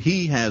upon how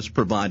He has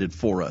provided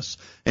for us.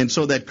 And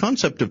so that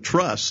concept of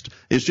trust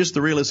is just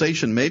the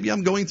realization, maybe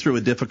I'm going through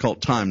a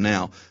difficult time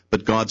now,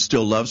 but God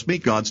still loves me,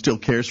 God still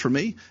cares for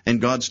me, and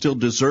God still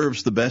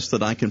deserves the best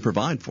that I can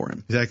provide for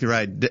Him. Exactly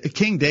right.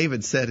 King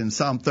David said in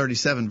Psalm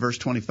 37, verse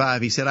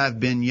 25, he said, I've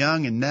been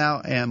young and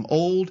now am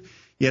old,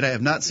 yet I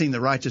have not seen the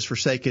righteous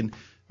forsaken,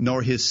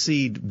 nor his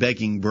seed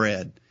begging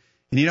bread.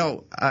 And you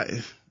know,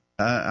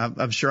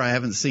 I'm sure I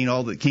haven't seen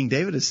all that King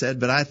David has said,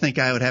 but I think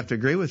I would have to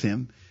agree with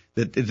him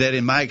that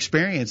in my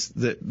experience,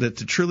 that the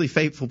truly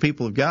faithful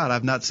people of God,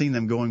 I've not seen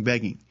them going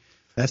begging.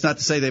 That's not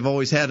to say they've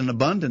always had an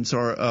abundance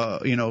or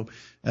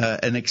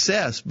an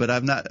excess, but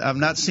I've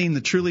not seen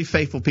the truly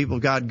faithful people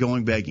of God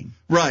going begging.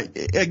 Right.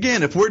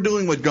 Again, if we're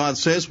doing what God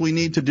says we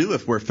need to do,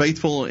 if we're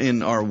faithful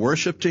in our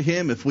worship to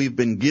Him, if we've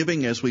been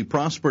giving as we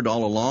prospered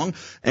all along,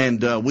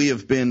 and we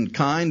have been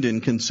kind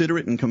and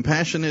considerate and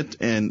compassionate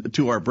and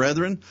to our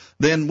brethren,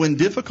 then when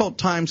difficult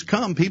times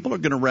come, people are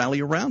going to rally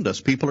around us.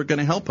 People are going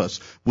to help us.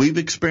 We've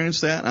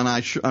experienced that, and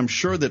I'm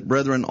sure that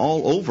brethren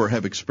all over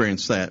have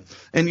experienced that.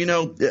 And you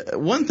know,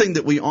 one thing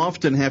that we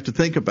often have to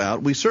think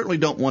about, we certainly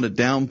don't want to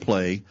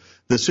downplay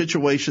the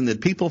situation that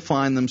people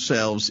find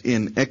themselves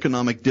in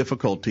economic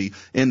difficulty,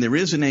 and there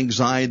is an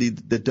anxiety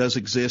that does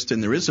exist,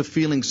 and there is a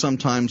feeling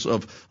sometimes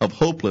of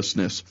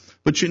hopelessness.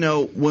 But you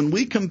know, when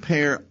we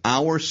compare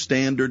our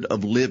standard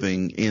of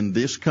living in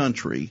this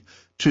country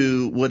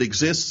to what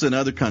exists in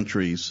other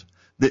countries,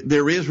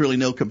 there is really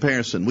no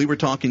comparison. We were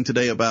talking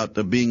today about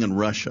being in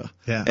Russia.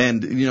 Yeah.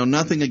 And, you know,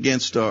 nothing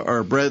against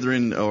our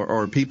brethren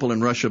or people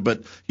in Russia,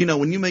 but, you know,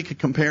 when you make a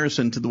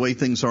comparison to the way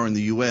things are in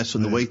the U.S.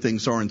 and the way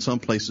things are in some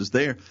places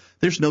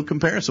there's no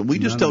comparison. We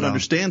just don't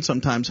understand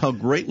sometimes how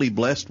greatly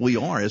blessed we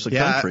are as a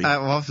country.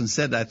 I've often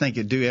said that I think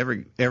it'd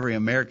do every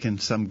American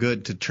some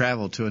good to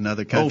travel to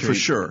another country. Oh, for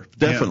sure.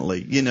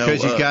 Definitely. You know,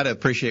 because you've got to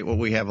appreciate what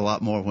we have a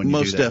lot more when you do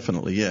that. Most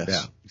definitely, yes.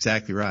 Yeah,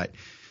 exactly right.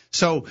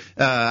 So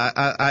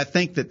I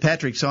think that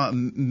Patrick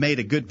made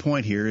a good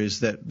point here,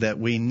 is that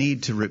we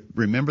need to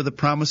remember the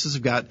promises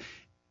of God,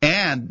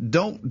 and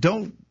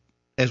don't,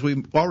 as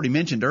we already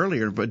mentioned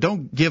earlier, but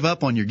don't give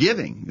up on your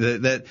giving.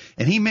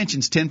 And he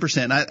mentions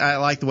 10%. I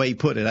like the way he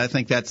put it. I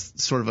think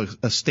that's sort of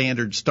a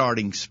standard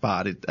starting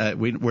spot.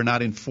 We're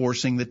not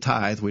enforcing the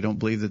tithe. We don't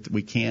believe that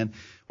we can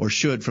or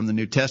should from the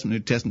New Testament. The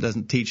New Testament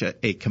doesn't teach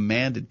a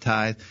commanded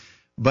tithe.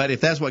 But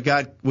if that's what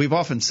God, we've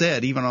often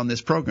said, even on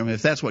this program,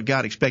 if that's what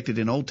God expected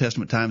in Old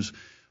Testament times,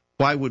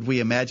 why would we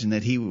imagine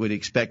that he would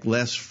expect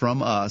less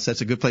from us?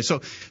 That's a good place.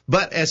 So,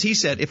 but as he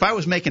said, if I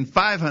was making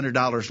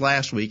 $500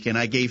 last week and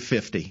I gave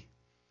 $50,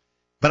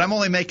 but I'm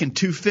only making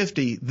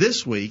 $250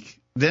 this week,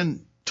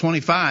 then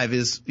 25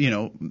 is,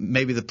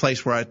 maybe the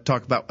place where I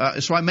talk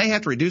about. So I may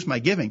have to reduce my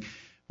giving,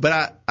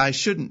 but I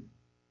shouldn't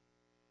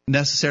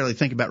necessarily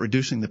think about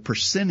reducing the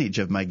percentage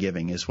of my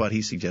giving is what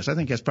he suggests. I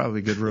think that's probably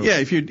a good rule. Yeah,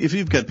 if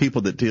you've got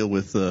people that deal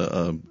with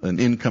an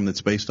income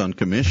that's based on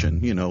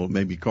commission,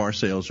 maybe car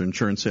sales or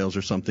insurance sales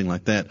or something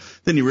like that,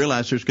 then you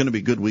realize there's going to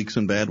be good weeks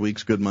and bad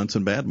weeks, good months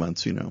and bad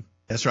months,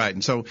 That's right.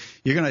 And so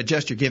you're going to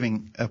adjust your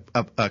giving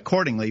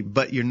accordingly,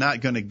 but you're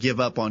not going to give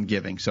up on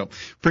giving. So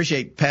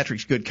appreciate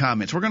Patrick's good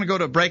comments. We're going to go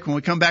to a break. When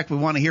we come back, we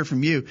want to hear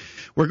from you.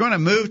 We're going to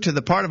move to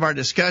the part of our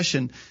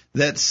discussion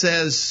that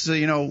says,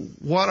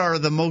 what are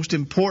the most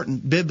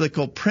important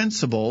biblical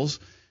principles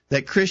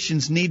that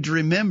Christians need to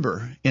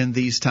remember in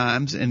these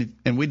times? And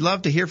we'd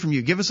love to hear from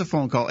you. Give us a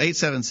phone call,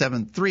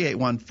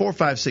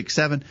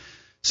 877-381-4567.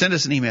 Send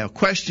us an email,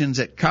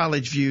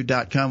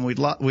 questions@collegeview.com.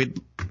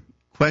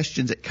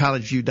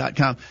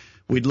 questions@collegeview.com.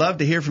 We'd love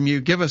to hear from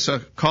you. Give us a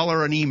call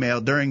or an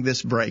email during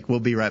this break. We'll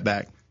be right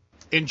back.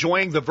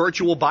 Enjoying the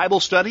virtual Bible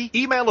study?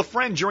 Email a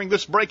friend during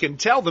this break and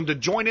tell them to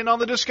join in on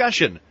the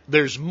discussion.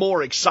 There's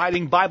more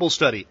exciting Bible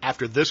study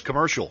after this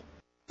commercial.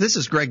 This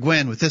is Greg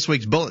Gwynn with this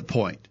week's bullet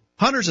point.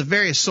 Hunters of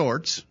various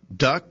sorts,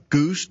 duck,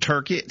 goose,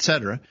 turkey,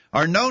 etc.,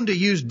 are known to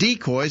use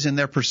decoys in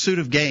their pursuit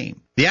of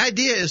game. The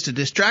idea is to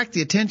distract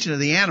the attention of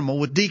the animal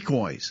with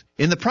decoys.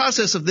 In the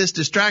process of this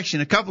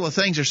distraction, a couple of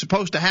things are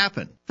supposed to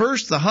happen.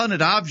 First, the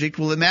hunted object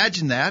will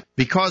imagine that,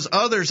 because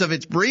others of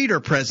its breed are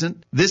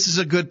present, this is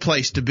a good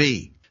place to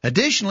be.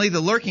 Additionally,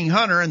 the lurking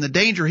hunter and the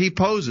danger he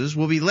poses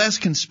will be less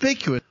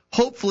conspicuous,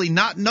 hopefully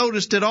not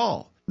noticed at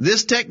all.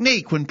 This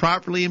technique, when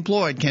properly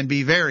employed, can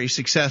be very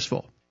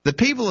successful. The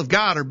people of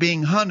God are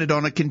being hunted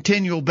on a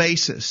continual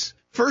basis.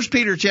 1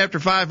 Peter chapter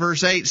 5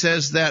 verse 8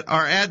 says that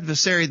our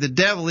adversary, the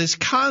devil, is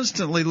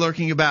constantly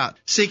lurking about,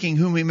 seeking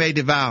whom he may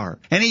devour.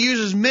 And he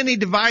uses many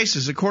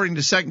devices according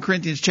to 2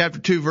 Corinthians chapter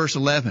 2 verse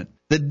 11.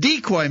 The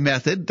decoy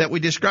method that we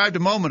described a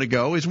moment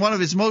ago is one of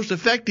his most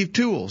effective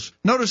tools.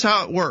 Notice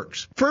how it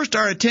works. First,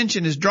 our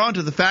attention is drawn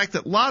to the fact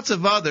that lots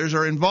of others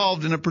are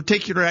involved in a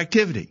particular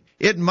activity.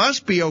 It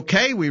must be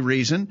okay, we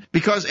reason,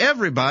 because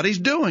everybody's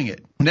doing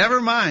it.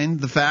 Never mind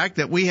the fact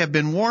that we have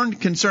been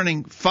warned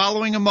concerning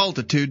following a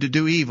multitude to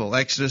do evil,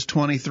 Exodus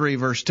 23,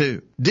 verse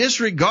 2.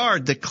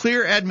 Disregard the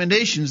clear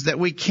admonitions that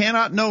we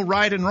cannot know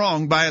right and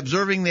wrong by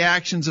observing the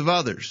actions of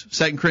others,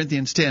 2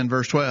 Corinthians 10,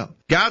 verse 12.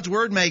 God's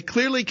Word may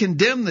clearly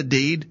condemn the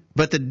deed,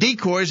 but the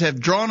decoys have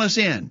drawn us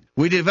in.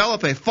 We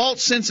develop a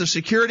false sense of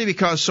security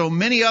because so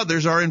many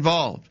others are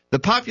involved. The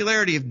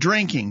popularity of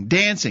drinking,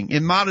 dancing,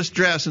 immodest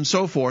dress, and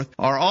so forth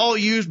are all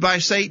used by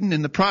Satan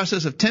in the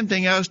process of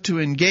tempting us to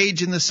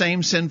engage in the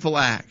same sinful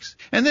acts.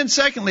 And then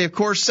secondly, of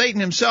course,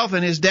 Satan himself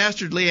and his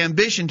dastardly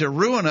ambition to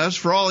ruin us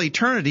for all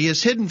eternity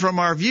is hidden from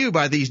our view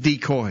by these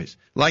decoys.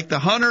 Like the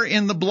hunter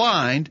in The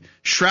Blind,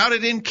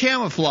 shrouded in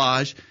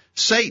camouflage,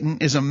 Satan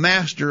is a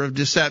master of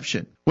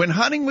deception. When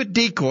hunting with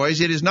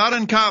decoys, it is not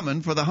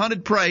uncommon for the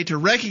hunted prey to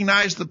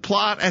recognize the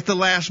plot at the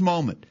last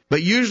moment.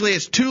 But usually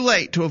it's too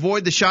late to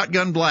avoid the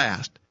shotgun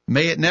blast.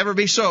 May it never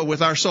be so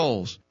with our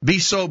souls. Be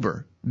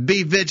sober.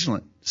 Be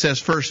vigilant,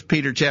 says 1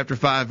 Peter chapter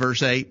 5,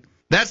 verse 8.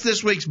 That's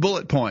this week's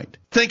bullet point.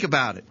 Think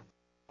about it.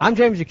 I'm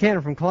James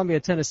Buchanan from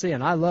Columbia, Tennessee,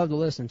 and I love to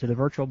listen to the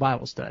virtual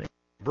Bible study.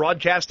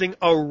 Broadcasting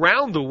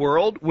around the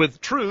world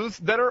with truths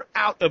that are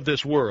out of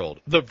this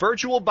world. The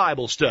virtual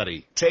Bible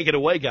study. Take it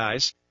away,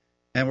 guys.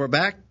 And we're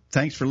back.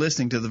 Thanks for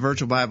listening to the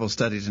virtual Bible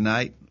study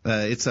tonight.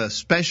 It's a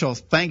special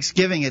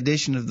Thanksgiving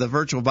edition of the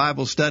virtual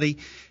Bible study,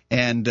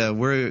 and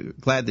we're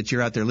glad that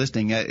you're out there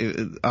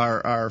listening.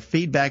 Our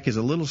feedback is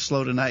a little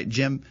slow tonight,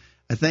 Jim.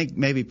 I think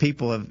maybe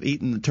people have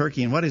eaten the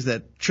turkey, and what is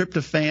that,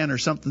 tryptophan or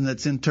something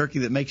that's in turkey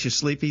that makes you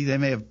sleepy? They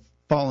may have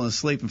fallen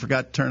asleep and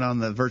forgot to turn on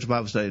the virtual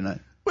Bible study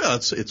tonight. Well,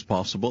 it's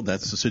possible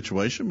that's the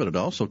situation, but it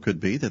also could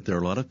be that there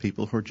are a lot of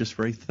people who are just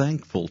very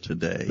thankful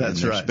today. That's and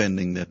they're right.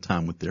 Spending that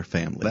time with their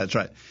family. That's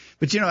right.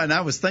 But, and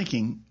I was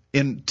thinking,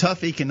 in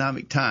tough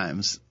economic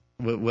times,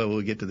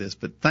 we'll get to this,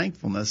 but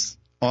thankfulness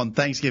on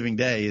Thanksgiving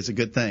Day is a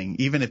good thing.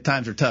 Even if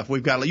times are tough,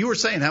 you were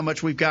saying how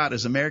much we've got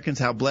as Americans,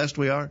 how blessed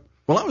we are.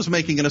 Well, I was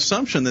making an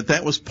assumption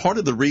that was part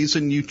of the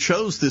reason you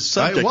chose this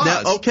subject. It was.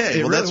 Now, okay,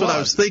 It well, really that's what I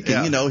was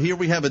thinking. Yeah. Here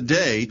we have a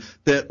day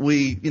that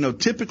we,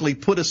 typically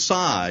put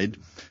aside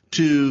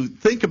to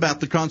think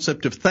about the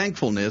concept of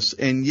thankfulness,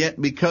 and yet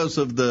because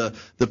of the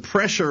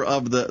pressure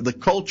of the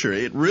culture,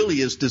 it really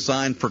is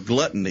designed for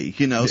gluttony,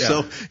 Yeah.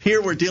 So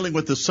here we're dealing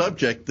with a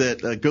subject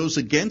that goes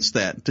against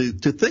that, to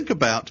think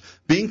about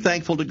being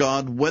thankful to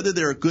God, whether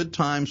there are good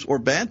times or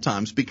bad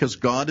times, because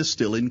God is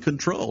still in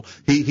control.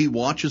 He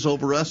watches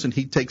over us and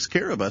He takes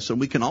care of us, and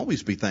we can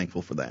always be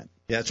thankful for that.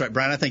 Yeah, that's right.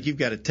 Brian, I think you've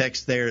got a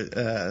text there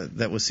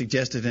that was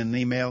suggested in an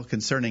email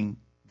concerning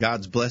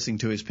God's blessing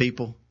to His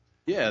people.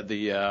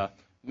 Yeah,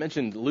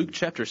 mentioned Luke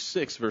chapter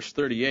 6, verse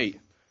 38.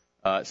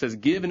 It says,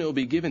 "Give and it will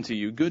be given to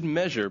you, good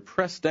measure,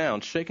 pressed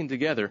down, shaken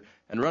together,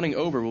 and running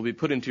over will be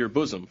put into your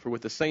bosom. For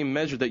with the same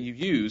measure that you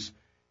use,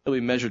 it'll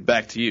be measured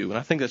back to you. And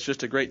I think that's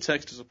just a great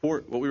text to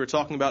support what we were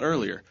talking about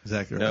earlier.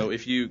 Exactly right. You know,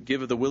 if you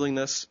give of the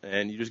willingness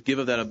and you just give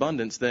of that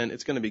abundance, then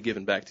it's going to be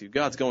given back to you.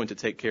 God's going to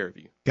take care of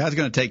you. God's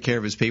going to take care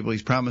of his people.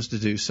 He's promised to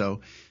do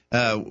so.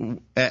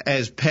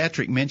 As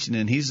Patrick mentioned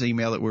in his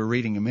email that we were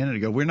reading a minute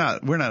ago, we're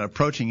not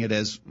approaching it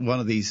as one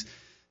of these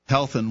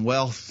health and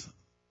wealth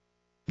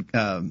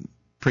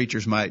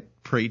preachers might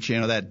preach. You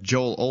know, that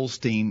Joel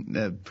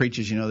Osteen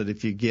preaches, you know, that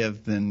if you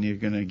give, then you're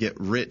going to get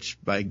rich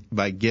by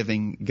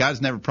giving.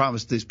 God's never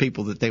promised these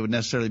people that they would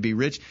necessarily be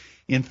rich.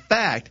 In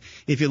fact,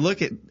 if you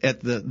look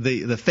at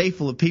the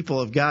faithful people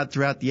of God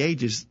throughout the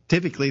ages,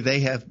 typically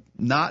they have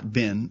not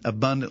been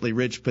abundantly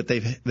rich, but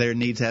their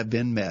needs have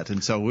been met.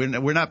 And so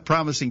we're not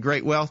promising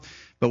great wealth,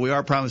 but we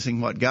are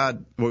promising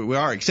we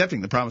are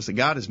accepting the promise that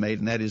God has made,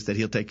 and that is that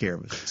he'll take care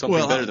of us.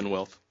 Something better than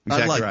wealth.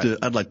 Exactly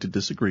I'd like to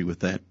disagree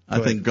with that. Go I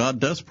think ahead. God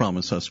does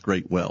promise us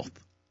great wealth,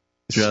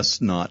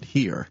 just not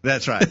here.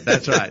 That's right.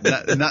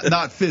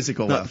 Not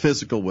physical wealth. Not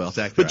physical wealth.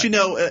 Exactly. But you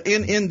know,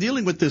 in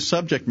dealing with this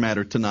subject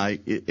matter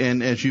tonight,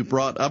 and as you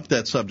brought up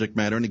that subject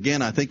matter, and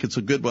again, I think it's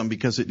a good one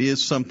because it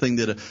is something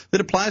that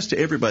applies to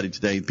everybody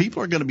today.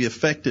 People are going to be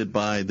affected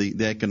by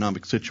the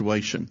economic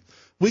situation.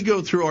 We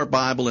go through our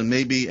Bible, and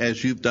maybe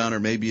as you've done,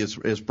 or maybe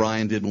as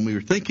Brian did when we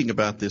were thinking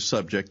about this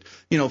subject,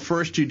 you know,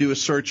 first you do a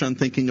search on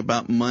thinking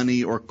about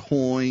money or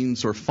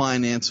coins or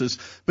finances,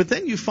 but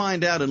then you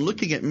find out in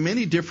looking at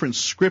many different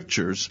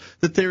scriptures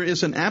that there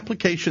is an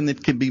application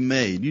that can be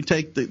made. You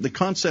take the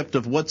concept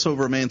of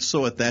whatsoever a man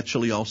soweth, that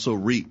shall he also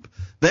reap.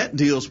 That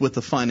deals with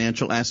the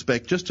financial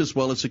aspect just as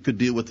well as it could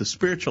deal with the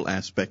spiritual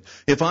aspect.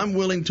 If I'm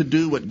willing to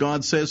do what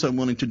God says I'm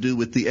willing to do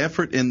with the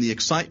effort and the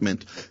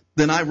excitement,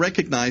 then I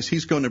recognize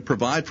he's going to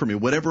provide for me.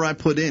 Whatever I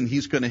put in,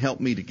 he's going to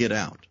help me to get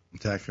out.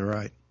 Exactly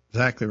right.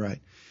 Exactly right.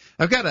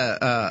 I've got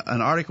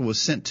an article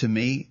was sent to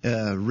me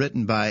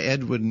written by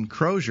Edwin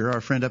Crozier,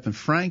 our friend up in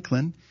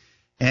Franklin,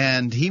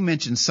 and he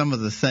mentioned some of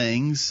the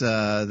things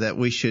that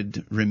we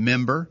should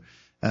remember,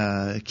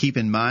 keep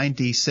in mind.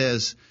 He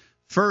says,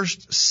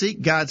 first,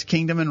 seek God's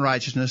kingdom and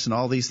righteousness, and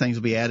all these things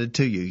will be added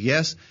to you.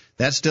 Yes,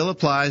 that still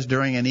applies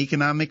during an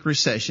economic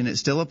recession. It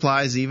still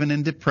applies even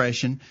in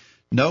depression.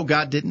 No,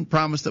 God didn't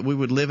promise that we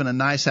would live in a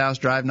nice house,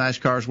 drive nice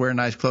cars, wear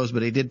nice clothes,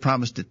 but he did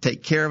promise to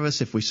take care of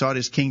us if we sought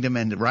his kingdom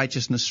and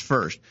righteousness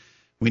first.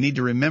 We need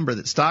to remember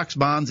that stocks,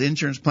 bonds,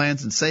 insurance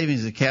plans, and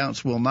savings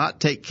accounts will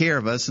not take care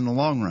of us in the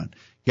long run.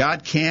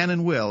 God can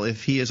and will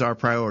if he is our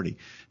priority.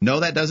 No,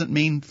 that doesn't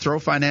mean throw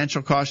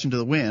financial caution to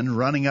the wind,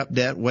 running up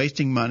debt,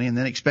 wasting money, and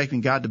then expecting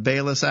God to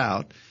bail us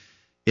out.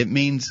 It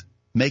means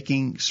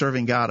making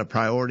serving God a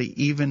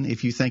priority, even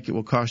if you think it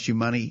will cost you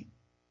money.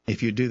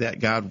 If you do that,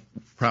 God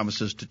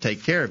promises to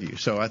take care of you.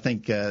 So I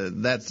think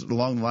that's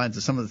along the lines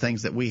of some of the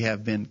things that we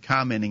have been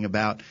commenting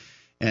about,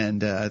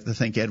 and I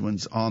think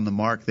Edwin's on the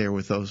mark there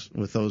with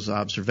those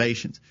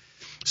observations.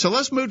 So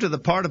let's move to the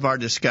part of our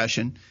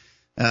discussion.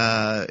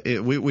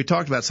 We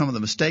talked about some of the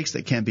mistakes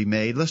that can be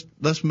made.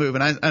 Let's move,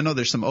 and I know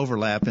there's some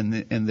overlap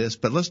in this,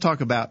 but let's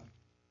talk about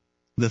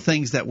the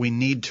things that we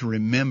need to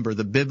remember,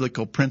 the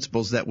biblical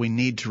principles that we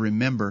need to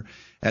remember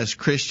as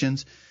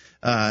Christians.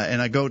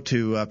 And I go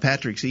to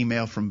Patrick's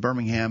email from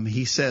Birmingham.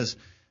 He says,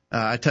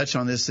 I touched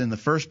on this in the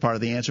first part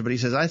of the answer, but he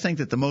says, I think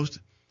that the most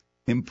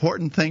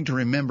important thing to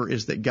remember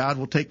is that God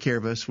will take care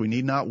of us. We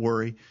need not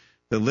worry.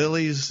 The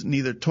lilies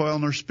neither toil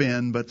nor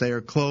spin, but they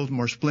are clothed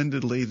more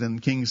splendidly than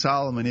King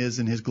Solomon is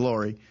in his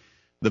glory.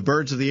 The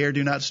birds of the air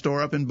do not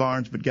store up in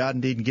barns, but God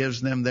indeed gives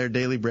them their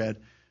daily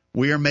bread.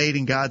 We are made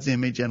in God's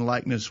image and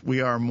likeness. We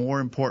are more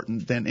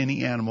important than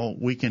any animal.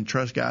 We can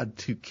trust God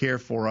to care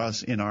for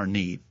us in our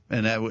need.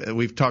 And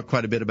we've talked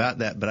quite a bit about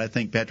that, but I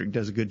think Patrick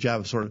does a good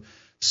job of sort of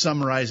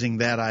summarizing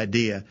that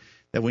idea,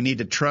 that we need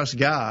to trust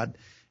God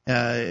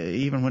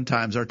even when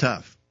times are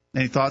tough.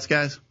 Any thoughts,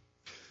 guys?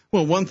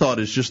 Well, one thought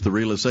is just the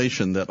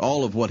realization that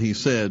all of what he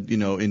said, you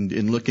know,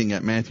 in looking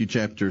at Matthew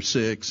chapter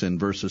 6 and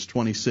verses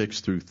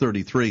 26 through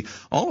 33,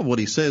 all of what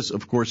he says,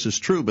 of course, is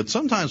true. But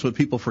sometimes what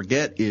people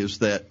forget is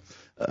that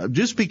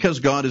just because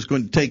God is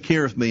going to take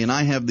care of me and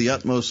I have the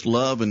utmost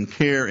love and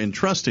care and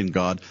trust in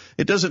God,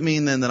 it doesn't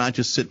mean then that I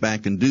just sit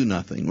back and do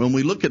nothing. When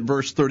we look at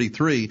verse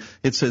 33,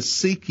 it says,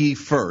 seek ye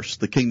first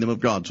the kingdom of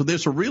God. So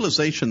there's a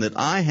realization that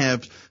I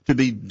have to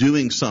be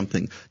doing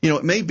something. You know,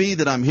 it may be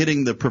that I'm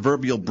hitting the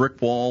proverbial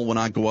brick wall when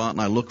I go out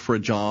and I look for a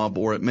job,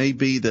 or it may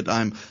be that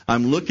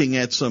I'm looking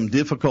at some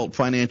difficult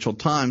financial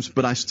times,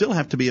 but I still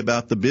have to be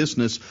about the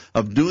business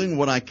of doing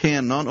what I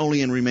can, not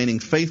only in remaining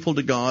faithful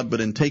to God,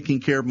 but in taking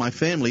care of my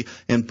family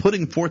and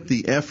putting forth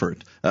the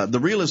effort. The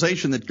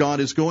realization that God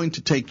is going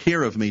to take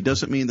care of me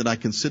doesn't mean that I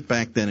can sit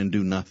back then and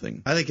do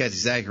nothing. I think that's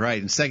exactly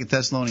right. In 2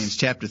 Thessalonians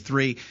chapter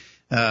 3,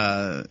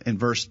 in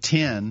verse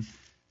 10,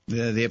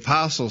 the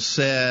apostle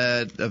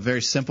said a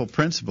very simple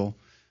principle.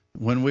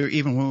 When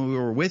we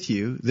were with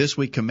you, this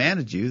we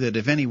commanded you, that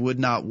if any would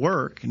not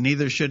work,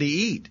 neither should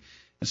he eat.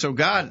 And so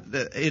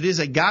it is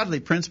a godly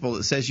principle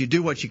that says you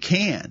do what you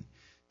can.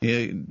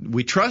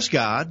 We trust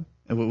God,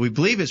 and we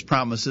believe his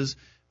promises,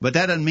 But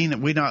that doesn't mean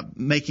that we're not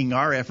making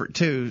our effort,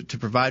 too, to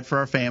provide for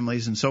our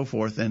families and so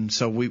forth. And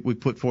so we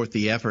put forth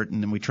the effort,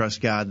 and then we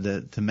trust God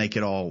to make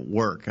it all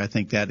work. I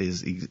think that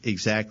is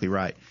exactly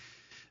right.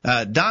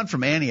 Don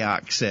from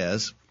Antioch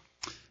says,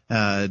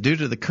 due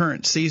to the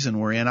current season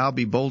we're in, I'll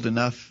be bold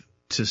enough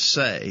to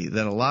say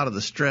that a lot of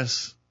the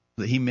stress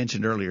that he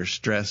mentioned earlier,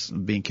 stress,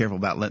 being careful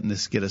about letting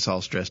this get us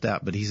all stressed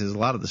out, but he says a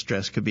lot of the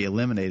stress could be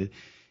eliminated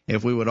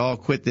if we would all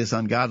quit this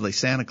ungodly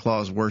Santa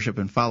Claus worship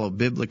and follow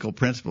biblical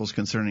principles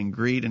concerning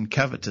greed and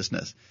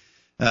covetousness.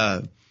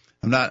 I'm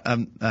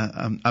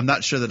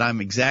not sure that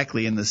I'm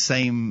exactly in the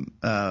same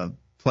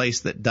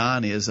place that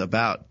Don is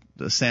about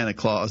Santa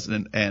Claus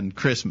and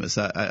Christmas.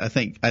 I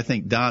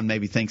think Don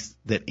maybe thinks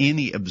that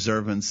any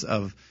observance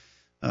of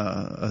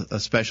a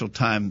special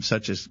time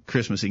such as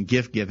Christmas and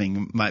gift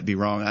giving might be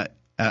wrong.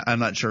 I'm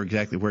not sure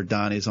exactly where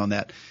Don is on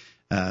that.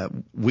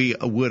 We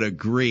would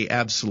agree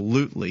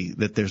absolutely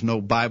that there's no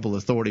Bible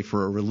authority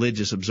for a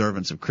religious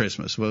observance of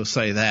Christmas. We'll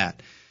say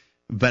that.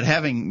 But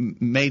having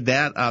made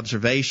that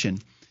observation,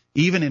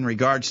 even in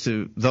regards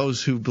to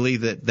those who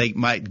believe that they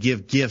might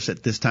give gifts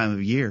at this time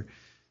of year,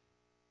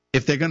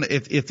 if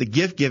the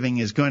gift giving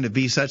is going to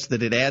be such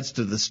that it adds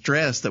to the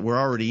stress that we're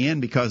already in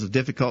because of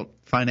difficult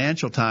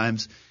financial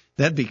times,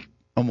 that'd be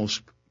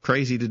almost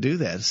crazy to do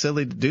that. It's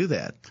silly to do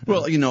that.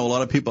 Well, a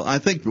lot of people, I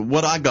think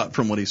what I got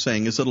from what he's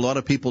saying is that a lot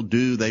of people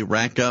they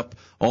rack up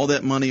all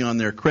that money on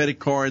their credit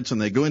cards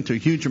and they go into a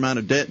huge amount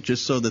of debt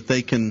just so that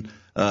they can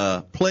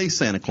play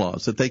Santa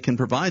Claus, that they can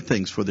provide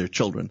things for their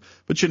children.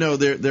 But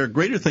there are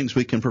greater things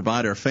we can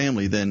provide our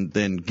family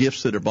than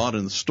gifts that are bought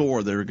in the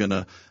store that are going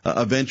to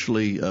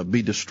eventually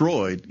be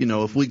destroyed.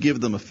 If we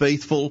give them a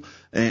faithful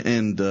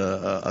and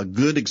a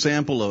good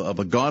example of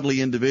a godly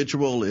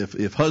individual,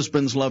 if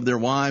husbands love their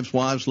wives,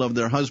 wives love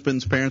their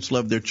husbands, parents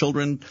love their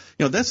children,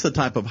 that's the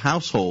type of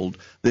household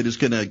that is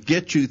going to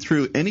get you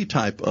through any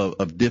type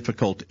of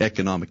difficult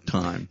economic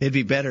time. It'd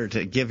be better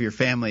to give your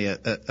family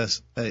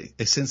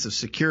a sense of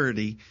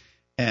security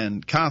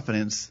and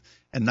confidence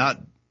and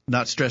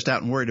not stressed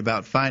out and worried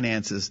about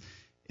finances.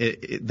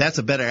 That's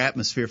a better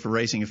atmosphere for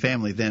raising a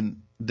family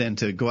than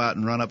to go out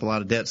and run up a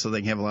lot of debt so they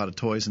can have a lot of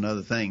toys and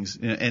other things.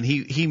 And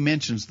he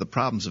mentions the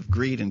problems of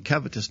greed and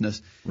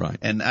covetousness. Right.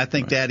 And I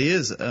think that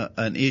is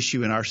an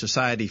issue in our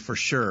society for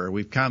sure.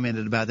 We've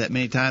commented about that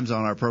many times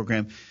on our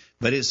program,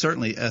 but it's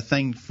certainly a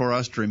thing for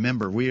us to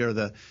remember. We are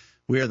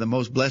the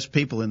most blessed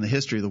people in the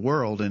history of the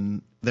world,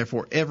 and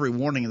therefore every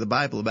warning of the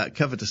Bible about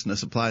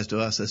covetousness applies to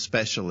us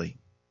especially.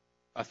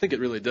 I think it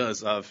really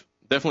does. I've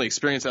definitely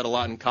experienced that a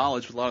lot in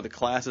college with a lot of the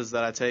classes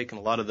that I take and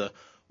a lot of the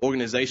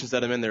organizations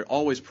that I'm in. They're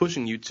always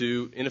pushing you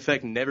to, in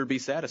effect, never be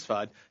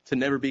satisfied, to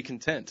never be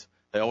content.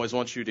 They always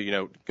want you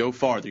to, go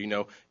farther,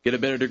 get a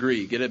better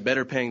degree, get a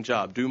better paying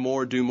job, do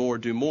more,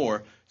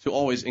 to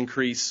always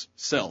increase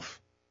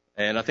self.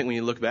 And I think when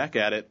you look back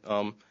at it,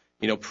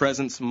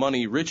 presence,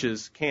 money,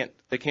 riches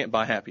can't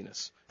buy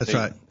happiness. That's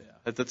right.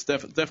 Yeah, that's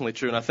definitely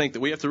true. And I think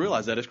that we have to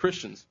realize that as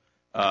Christians.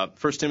 1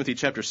 Timothy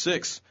chapter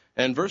 6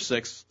 and verse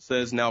 6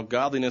 says, "Now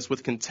godliness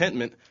with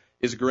contentment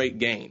is great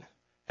gain."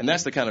 And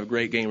that's the kind of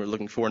great gain we're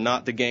looking for,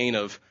 not the gain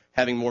of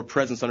having more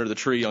presents under the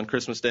tree on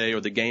Christmas Day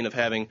or the gain of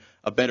having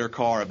a better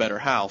car, a better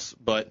house,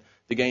 but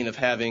the gain of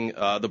having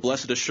the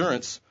blessed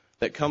assurance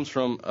that comes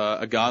from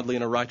a godly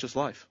and a righteous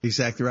life.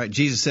 Exactly right.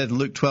 Jesus said in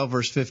Luke 12,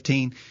 verse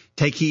 15,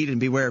 "Take heed and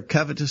beware of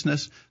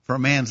covetousness, for a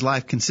man's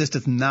life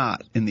consisteth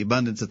not in the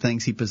abundance of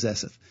things he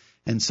possesseth."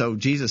 And so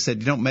Jesus said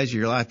you don't measure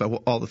your life by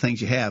all the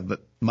things you have,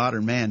 but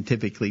modern man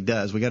typically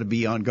does. We got to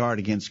be on guard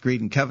against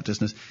greed and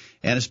covetousness,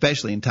 and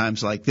especially in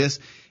times like this.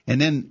 And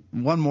then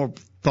one more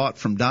thought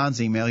from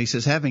Don's email. He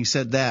says, having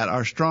said that,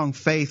 our strong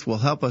faith will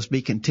help us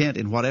be content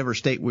in whatever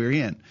state we're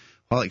in,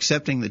 while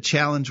accepting the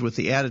challenge with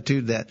the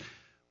attitude that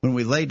when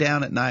we lay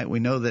down at night, we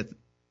know that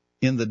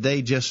in the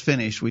day just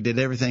finished, we did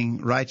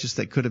everything righteous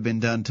that could have been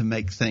done to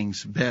make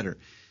things better.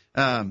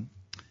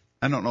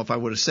 I don't know if I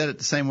would have said it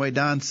the same way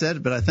Don said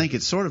it, but I think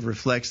it sort of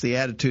reflects the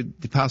attitude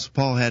the Apostle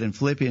Paul had in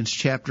Philippians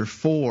chapter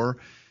 4,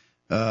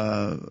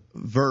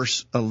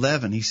 verse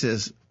 11. He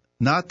says,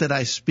 "Not that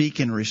I speak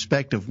in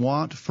respect of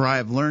want, for I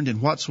have learned in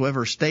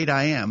whatsoever state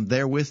I am,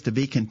 therewith to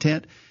be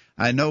content.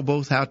 I know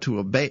both how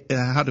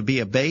to be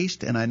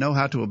abased, and I know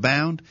how to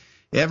abound.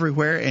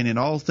 Everywhere and in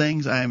all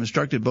things I am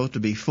instructed both to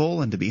be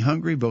full and to be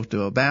hungry, both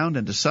to abound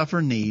and to suffer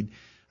need.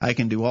 I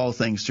can do all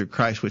things through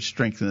Christ which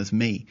strengtheneth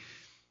me."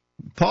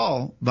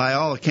 Paul, by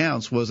all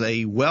accounts, was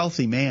a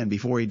wealthy man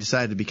before he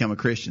decided to become a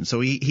Christian. So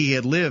he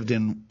had lived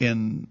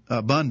in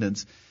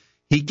abundance.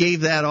 He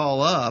gave that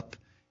all up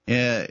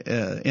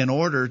in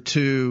order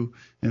to,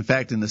 in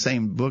fact, in the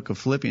same book of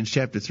Philippians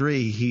chapter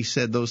 3, he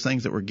said, "Those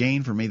things that were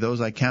gained for me,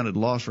 those I counted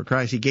loss for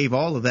Christ." He gave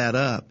all of that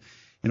up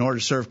in order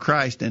to serve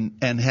Christ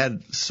and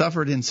had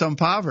suffered in some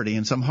poverty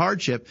and some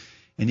hardship,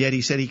 and yet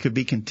he said he could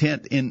be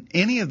content in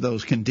any of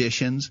those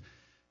conditions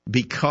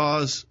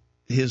because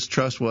his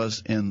trust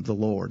was in the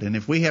Lord. And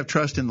if we have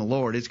trust in the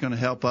Lord, it's going to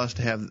help us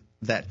to have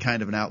that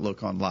kind of an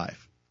outlook on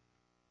life.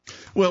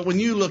 Well, when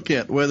you look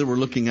at whether we're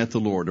looking at the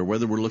Lord or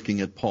whether we're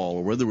looking at Paul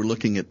or whether we're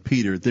looking at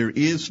Peter, there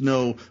is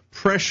no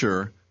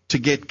pressure to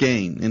get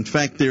gain. In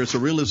fact, there's a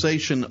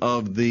realization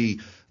of the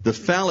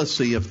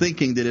fallacy of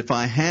thinking that if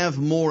I have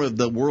more of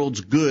the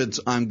world's goods,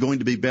 I'm going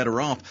to be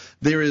better off.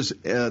 There's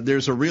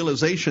a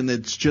realization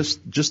that's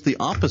just the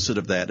opposite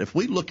of that. If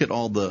we look at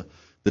all the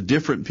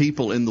different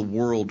people in the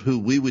world who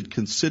we would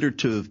consider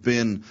to have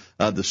been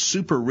the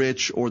super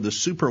rich or the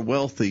super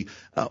wealthy,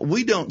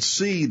 we don't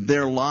see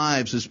their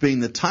lives as being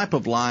the type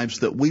of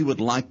lives that we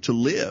would like to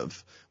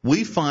live.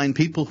 We find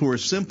people who are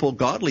simple,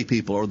 godly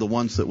people are the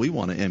ones that we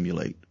want to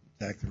emulate.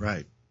 Exactly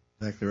right.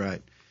 Exactly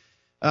right.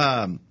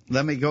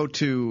 Let me go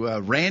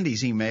to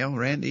Randy's email.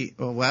 Randy,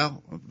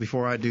 well,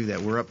 before I do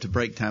that, we're up to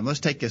break time. Let's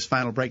take this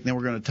final break, and then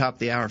we're going to top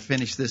the hour,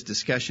 finish this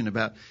discussion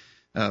about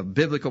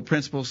biblical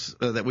principles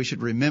that we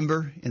should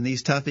remember in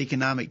these tough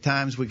economic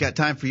times. We've got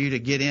time for you to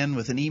get in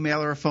with an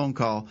email or a phone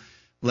call.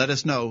 Let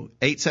us know,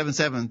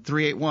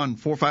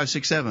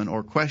 877-381-4567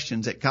 or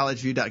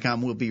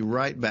questions@collegeview.com. We'll be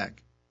right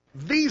back.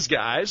 These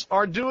guys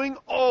are doing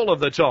all of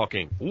the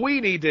talking.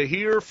 We need to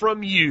hear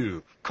from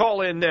you.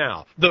 Call in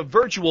now. The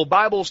virtual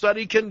Bible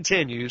study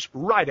continues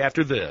right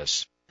after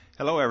this.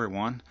 Hello,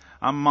 everyone.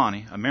 I'm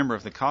Monty, a member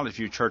of the College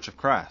View Church of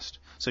Christ.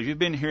 So you've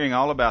been hearing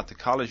all about the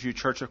College View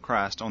Church of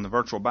Christ on the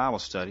virtual Bible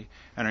study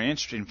and are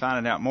interested in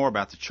finding out more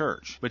about the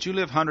church. But you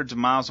live hundreds of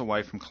miles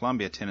away from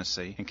Columbia,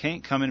 Tennessee, and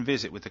can't come and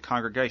visit with the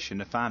congregation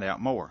to find out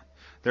more.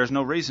 There's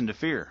no reason to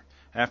fear.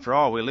 After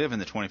all, we live in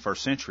the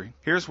 21st century.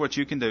 Here's what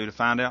you can do to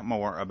find out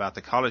more about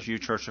the College View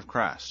Church of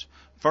Christ.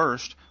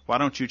 First, why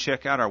don't you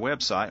check out our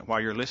website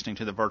while you're listening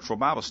to the virtual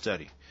Bible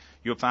study?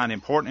 You'll find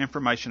important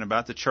information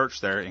about the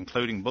church there,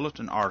 including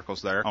bulletin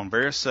articles there on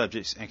various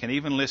subjects, and can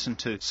even listen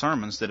to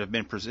sermons that have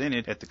been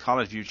presented at the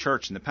College View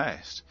Church in the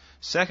past.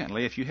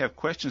 Secondly, if you have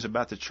questions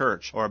about the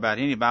church or about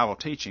any Bible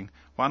teaching,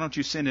 why don't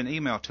you send an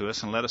email to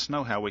us and let us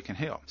know how we can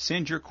help?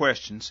 Send your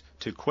questions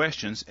to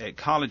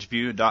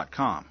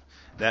questions@collegeview.com.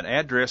 That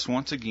address,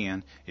 once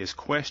again, is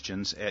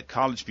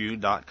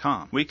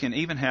questions@collegeview.com. We can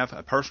even have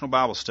a personal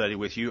Bible study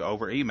with you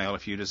over email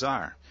if you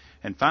desire.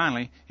 And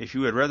finally, if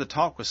you would rather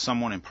talk with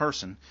someone in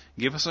person,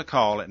 give us a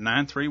call at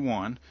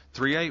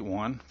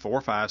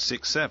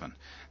 931-381-4567.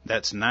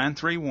 That's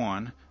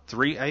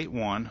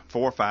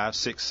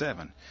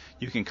 931-381-4567.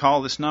 You can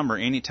call this number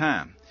any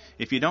time.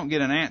 If you don't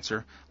get an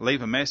answer,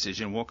 leave a message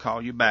and we'll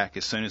call you back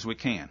as soon as we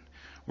can.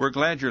 We're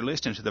glad you're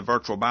listening to the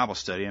virtual Bible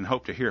study and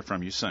hope to hear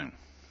from you soon.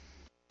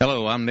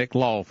 Hello, I'm Nick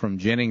Law from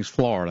Jennings,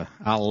 Florida.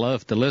 I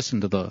love to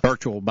listen to the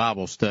virtual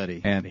Bible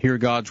study and hear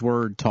God's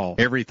Word taught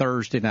every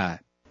Thursday night.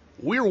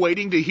 We're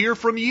waiting to hear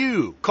from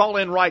you. Call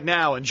in right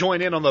now and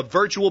join in on the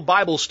virtual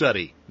Bible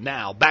study.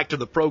 Now, back to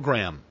the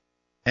program.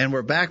 And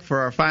we're back for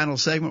our final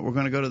segment. We're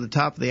going to go to the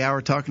top of the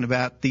hour talking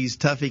about these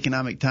tough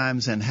economic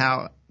times and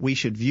how we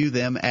should view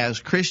them as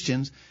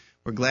Christians.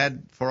 We're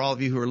glad for all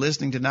of you who are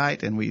listening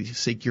tonight, and we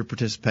seek your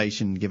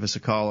participation. Give us a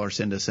call or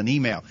send us an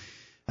email.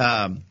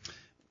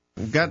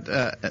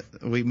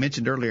 We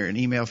mentioned earlier an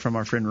email from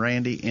our friend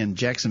Randy in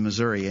Jackson,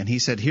 Missouri, and he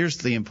said, here's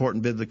the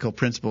important biblical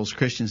principles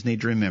Christians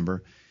need to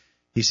remember.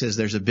 He says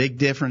there's a big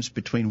difference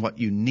between what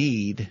you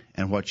need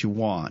and what you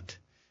want.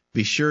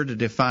 Be sure to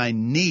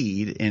define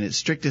need in its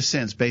strictest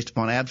sense based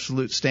upon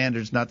absolute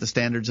standards, not the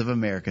standards of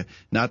America,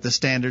 not the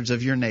standards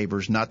of your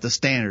neighbors, not the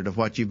standard of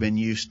what you've been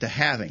used to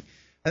having.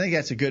 I think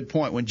that's a good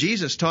point. When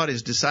Jesus taught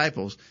his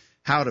disciples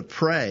how to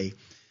pray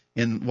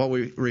in what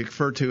we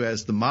refer to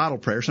as the model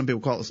prayer, some people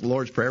call it the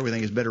Lord's Prayer, we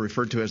think it's better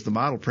referred to as the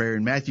model prayer,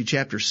 in Matthew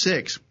chapter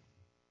 6,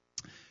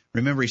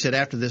 remember, he said,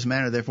 after this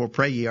manner, therefore,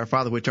 pray ye, our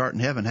Father which art in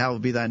heaven,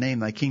 hallowed be thy name,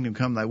 thy kingdom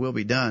come, thy will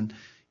be done,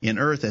 in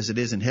earth as it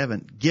is in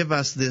heaven. Give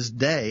us this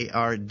day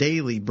our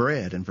daily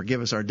bread, and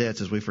forgive us our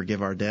debts as we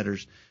forgive our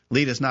debtors.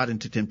 Lead us not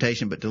into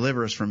temptation, but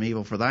deliver us from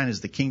evil. For thine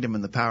is the kingdom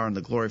and the power and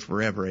the glory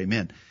forever.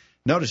 Amen.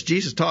 Notice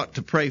Jesus taught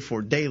to pray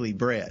for daily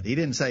bread. He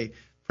didn't say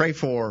pray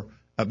for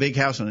a big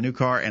house and a new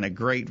car and a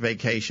great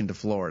vacation to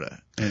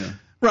Florida. Yeah.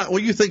 Right. Well,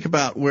 you think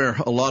about where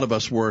a lot of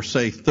us were,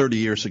 say, 30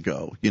 years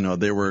ago. You know,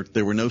 there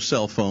were no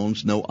cell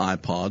phones, no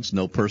iPods,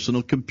 no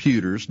personal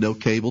computers, no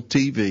cable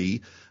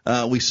TV.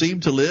 We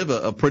seem to live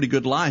a pretty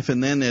good life.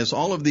 And then as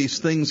all of these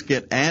things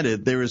get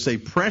added, there is a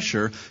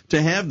pressure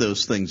to have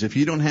those things. If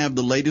you don't have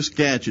the latest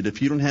gadget,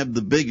 if you don't have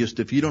the biggest,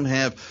 if you don't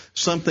have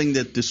something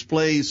that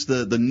displays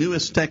the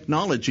newest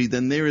technology,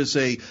 then there is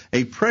a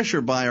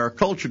pressure by our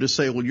culture to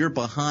say, well, you're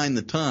behind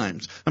the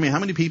times. I mean, how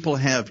many people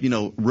have,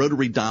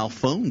 rotary dial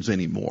phones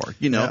anymore?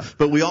 Yeah.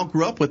 But we all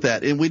grew up with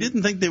that. And we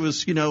didn't think there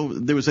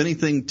was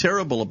anything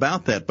terrible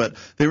about that. But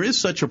there is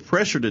such a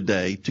pressure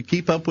today to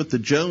keep up with the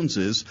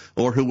Joneses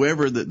or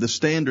whoever the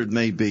standard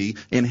may be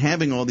in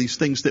having all these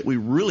things that we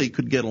really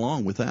could get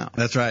along without.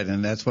 That's right,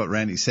 and that's what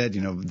Randy said.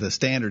 The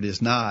standard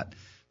is not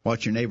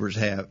what your neighbors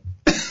have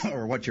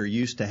or what you're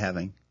used to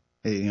having.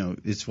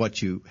 It's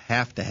what you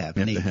have to have.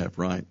 You have to have,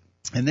 right.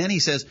 And then he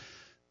says,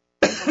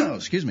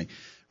 excuse me,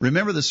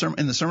 remember in the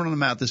Sermon on the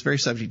Mount, this very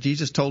subject,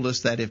 Jesus told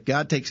us that if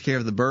God takes care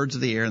of the birds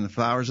of the air and the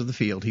flowers of the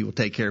field, he will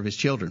take care of his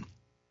children.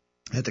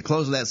 At the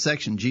close of that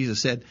section, Jesus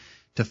said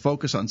to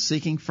focus on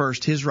seeking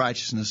first his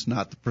righteousness,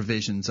 not the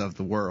provisions of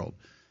the world.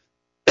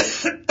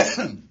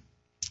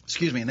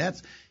 Excuse me, and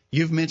that's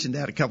You've mentioned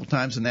that a couple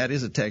times, and that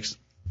is a text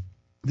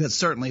that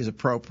certainly is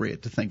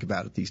appropriate to think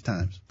about at these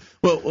times.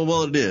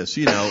 Well, it is,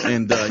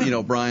 and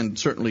Brian,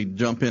 certainly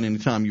jump in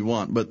anytime you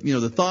want. But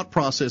the thought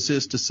process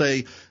is to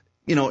say,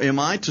 am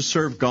I to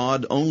serve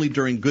God only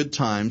during good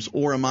times,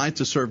 or am I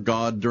to serve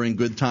God during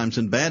good times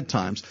and bad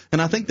times?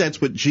 And I think that's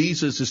what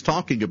Jesus is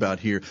talking about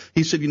here.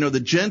 He said,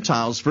 the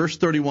Gentiles, verse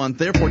 31,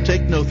 therefore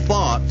take no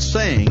thought,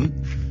 saying,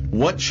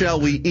 what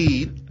shall we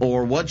eat,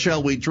 or what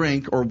shall we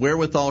drink, or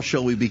wherewithal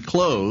shall we be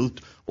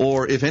clothed?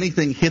 Or if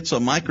anything hits a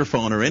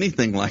microphone or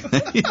anything like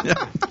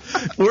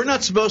that. We're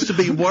not supposed to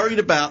be worried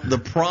about the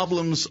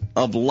problems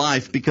of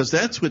life, because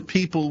that's what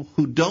people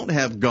who don't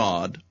have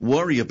God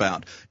worry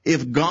about.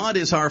 If God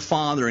is our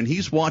Father and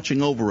He's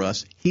watching over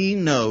us, He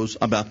knows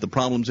about the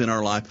problems in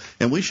our life,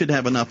 and we should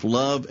have enough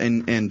love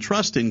and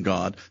trust in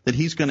God that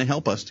He's going to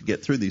help us to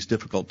get through these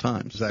difficult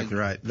times. Exactly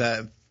right.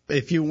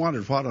 If you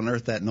wondered what on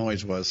earth that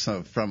noise was,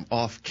 from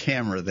off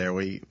camera there,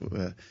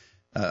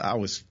 I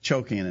was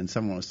choking and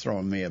someone was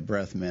throwing me a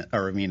throat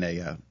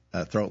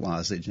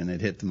lozenge, and it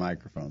hit the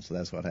microphone. So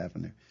that's what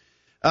happened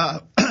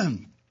there.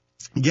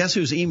 Guess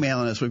who's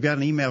emailing us? We've got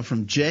an email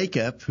from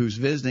Jacob, who's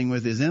visiting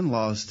with his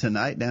in-laws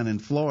tonight down in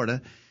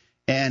Florida,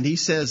 and he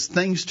says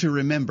things to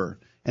remember.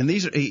 And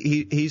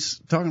he's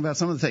talking about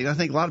some of the things. I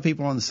think a lot of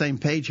people are on the same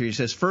page here. He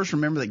says, first,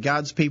 remember that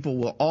God's people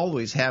will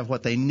always have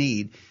what they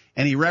need,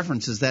 and he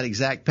references that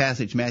exact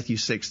passage, Matthew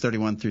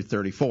 6:31 through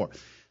 34.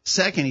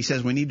 Second, he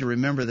says we need to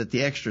remember that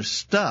the extra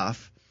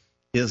stuff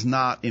is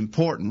not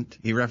important.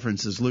 He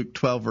references Luke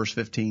 12, verse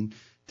 15,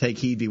 take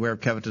heed, beware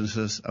of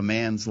covetousness. A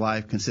man's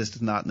life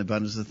consisteth not in the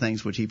abundance of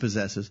things which he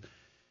possesses.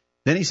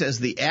 Then he says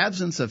the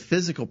absence of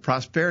physical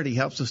prosperity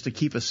helps us to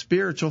keep a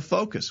spiritual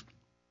focus.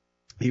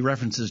 He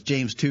references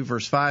James 2,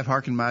 verse 5,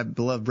 hearken, my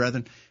beloved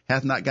brethren,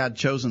 hath not God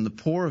chosen the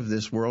poor of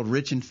this world,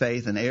 rich in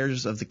faith, and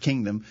heirs of the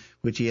kingdom,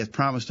 which he hath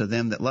promised to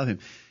them that love him.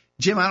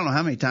 Jim, I don't know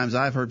how many times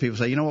I've heard people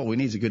say, you know what we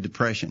need is a good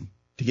depression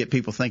to get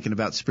people thinking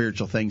about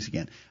spiritual things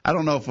again. I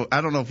don't know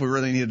if we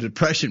really need a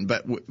depression,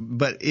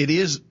 but it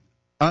is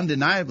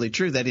undeniably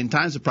true that in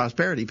times of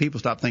prosperity, people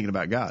stop thinking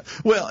about God.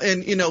 Well,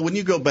 and, when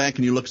you go back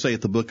and you look, say, at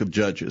the book of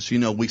Judges,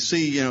 we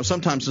see,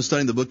 sometimes in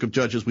studying the book of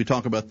Judges, we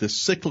talk about this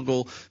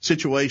cyclical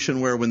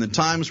situation where when the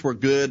times were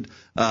good,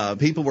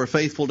 people were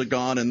faithful to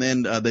God, and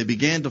then they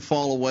began to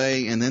fall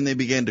away, and then they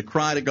began to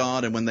cry to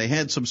God, and when they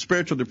had some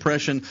spiritual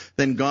depression,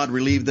 then God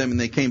relieved them, and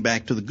they came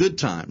back to the good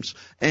times.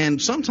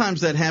 And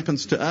sometimes that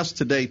happens to us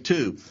today,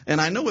 too.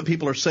 And I know what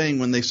people are saying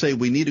when they say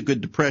we need a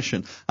good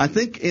depression. I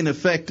think, in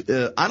effect,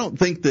 I don't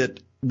think that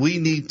we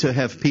need to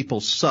have people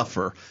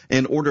suffer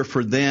in order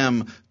for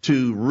them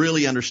to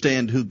really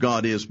understand who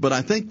God is. But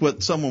I think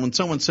when someone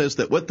says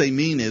that, what they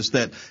mean is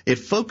that it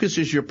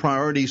focuses your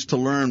priorities to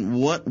learn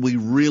what we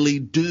really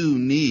do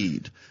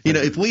need.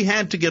 If we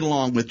had to get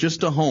along with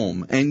just a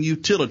home and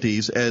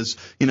utilities as,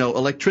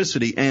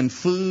 electricity and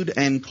food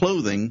and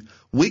clothing,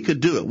 we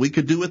could do it. We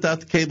could do without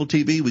the cable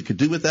TV. We could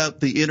do without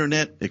the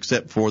Internet,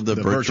 except for the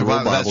virtual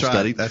Bible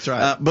study. That's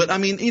right. But,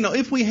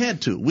 if we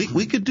had to,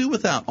 we could do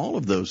without all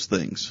of those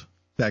things.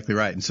 Exactly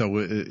right. And so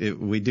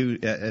we do,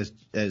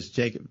 as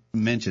Jacob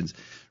mentions,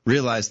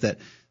 realize that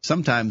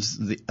sometimes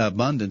the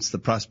abundance, the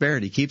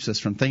prosperity, keeps us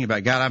from thinking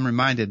about God. I'm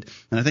reminded,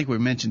 and I think we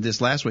mentioned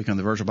this last week on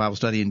the Virtual Bible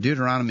Study, in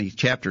Deuteronomy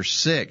chapter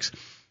 6,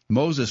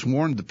 Moses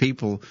warned the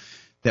people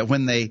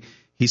that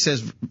he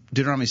says,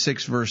 Deuteronomy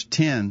 6, verse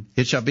 10,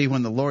 it shall be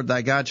when the Lord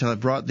thy God shall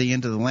have brought thee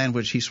into the land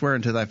which he sware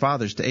unto thy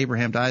fathers, to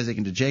Abraham, to Isaac,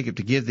 and to Jacob,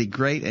 to give thee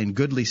great and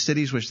goodly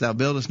cities which thou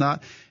buildest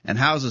not, and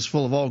houses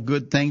full of all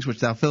good things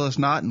which thou fillest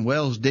not, and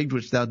wells digged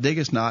which thou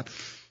diggest not,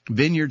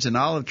 vineyards and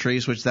olive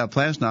trees which thou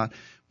plantest not.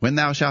 When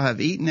thou shalt have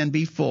eaten and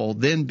be full,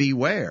 then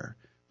beware,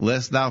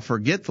 lest thou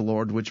forget the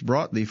Lord which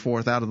brought thee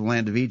forth out of the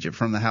land of Egypt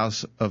from the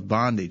house of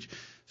bondage.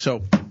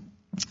 So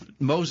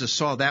Moses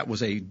saw that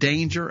was a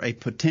danger, a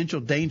potential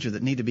danger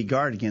that needed to be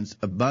guarded against.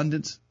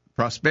 Abundance,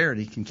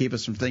 prosperity can keep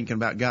us from thinking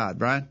about God.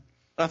 Brian?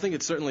 I think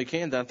it certainly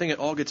can. I think it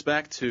all gets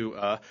back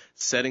to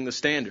setting the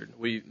standard.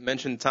 We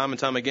mentioned time and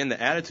time again the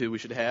attitude we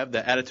should have,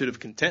 the attitude of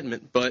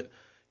contentment. But,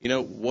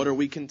 what are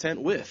we content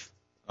with?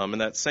 In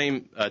that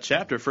same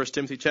chapter, 1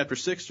 Timothy chapter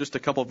 6, just a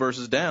couple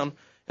verses down,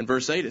 in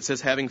verse 8, it says,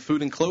 having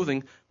food and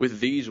clothing, with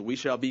these we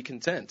shall be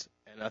content.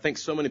 And I think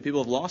so many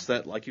people have lost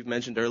that, like you've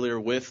mentioned earlier,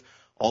 with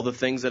all the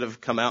things that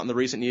have come out in the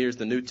recent years,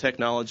 the new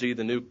technology,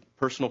 the new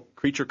personal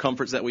creature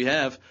comforts that we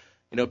have.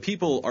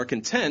 People are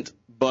content,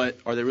 but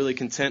are they really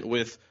content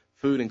with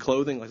food and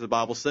clothing, like the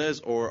Bible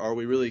says, or are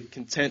we really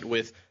content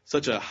with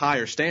such a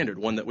higher standard,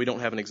 one that we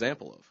don't have an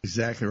example of?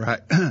 Exactly right.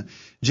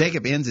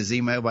 Jacob ends his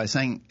email by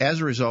saying, as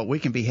a result, we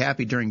can be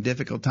happy during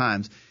difficult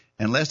times.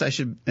 And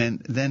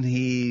then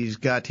he's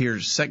got here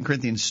 2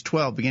 Corinthians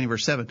 12, beginning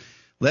verse 7.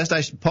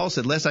 Paul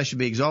said, lest I should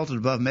be exalted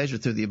above measure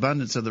through the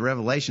abundance of the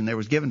revelation, there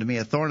was given to me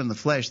a thorn in the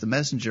flesh, the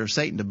messenger of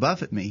Satan, to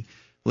buffet me,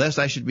 lest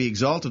I should be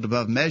exalted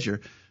above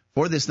measure.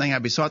 For this thing I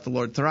besought the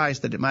Lord thrice,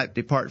 that it might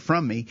depart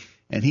from me.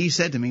 And he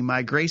said to me,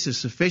 my grace is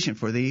sufficient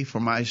for thee, for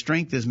my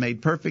strength is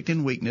made perfect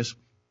in weakness.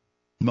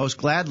 Most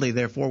gladly,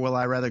 therefore, will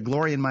I rather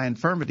glory in my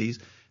infirmities,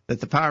 that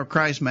the power of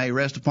Christ may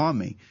rest upon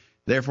me.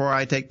 Therefore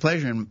I take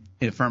pleasure in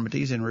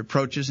infirmities, in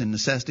reproaches, in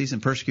necessities,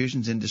 in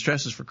persecutions, in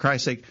distresses for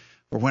Christ's sake.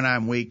 For when I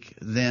am weak,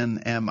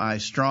 then am I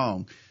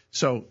strong.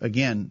 So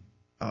again,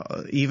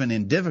 even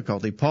in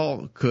difficulty,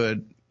 Paul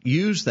could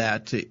use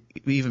that to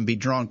even be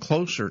drawn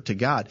closer to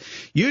God.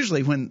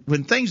 Usually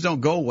when things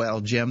don't go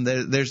well, Jim,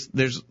 there's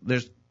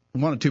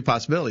one of two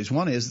possibilities.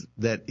 One is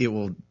that it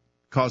will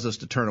cause us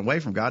to turn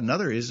away from God.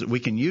 Another is that we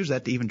can use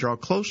that to even draw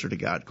closer to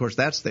God. Of course,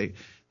 that's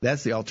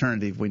the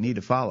alternative we need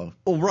to follow.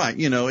 Well, right.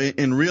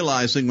 In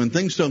realizing when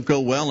things don't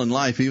go well in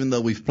life, even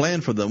though we've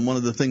planned for them, one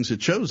of the things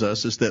it shows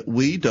us is that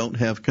we don't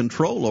have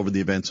control over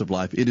the events of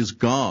life. It is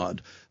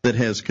God that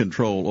has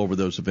control over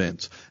those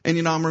events.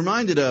 And, I'm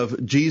reminded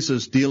of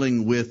Jesus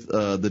dealing with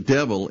the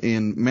devil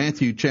in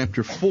Matthew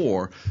chapter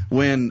 4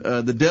 when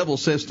the devil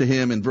says to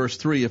him in verse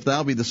 3, "If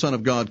thou be the Son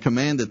of God,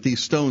 command that these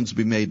stones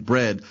be made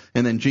bread."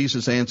 And then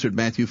Jesus answered,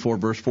 Matthew 4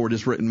 verse 4, "It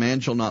is written, man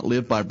shall not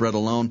live by bread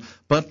alone,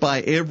 but by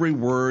every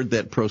word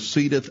that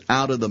proceedeth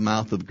out of the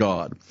mouth of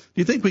God." Do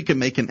you think we can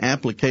make an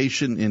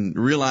application in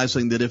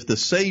realizing that if the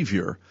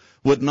Savior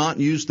would not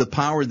use the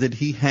power that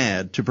he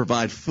had to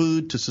provide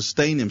food to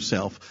sustain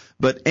himself,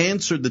 but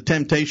answered the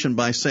temptation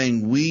by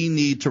saying we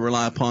need to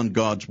rely upon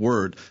God's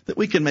Word, that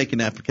we can make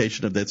an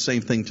application of that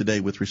same thing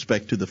today with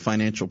respect to the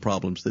financial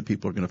problems that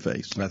people are going to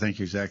face? I think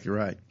you're exactly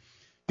right.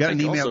 Got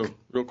an email? Also,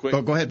 real quick.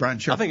 Oh, go ahead, Brian.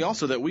 Sure. I think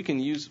also that we can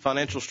use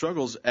financial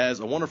struggles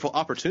as a wonderful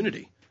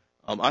opportunity.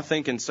 I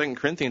think in 2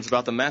 Corinthians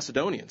about the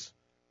Macedonians,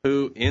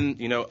 who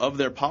of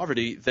their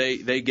poverty,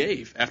 they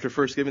gave after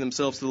first giving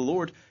themselves to the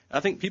Lord. I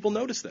think people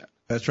notice that.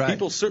 That's right.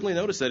 People certainly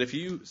notice that. If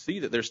you see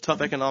that there's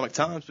tough economic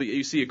times, but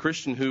you see a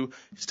Christian who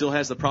still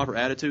has the proper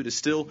attitude, is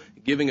still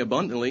giving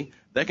abundantly,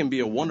 that can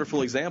be a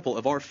wonderful example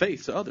of our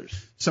faith to others.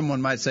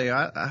 Someone might say,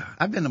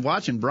 I've been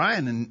watching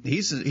Brian, and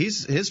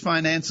his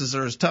finances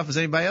are as tough as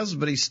anybody else's,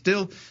 but he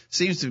still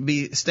seems to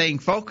be staying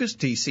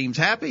focused. He seems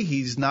happy.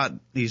 He's not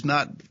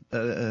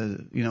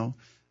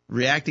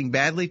reacting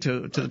badly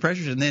to the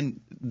pressures.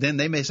 And then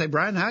they may say,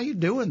 Brian, how are you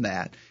doing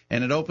that?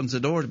 And it opens the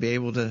door to be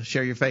able to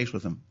share your faith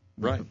with them.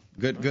 Right.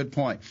 Good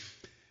point.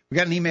 We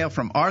got an email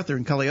from Arthur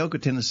in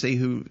Culleoka, Tennessee,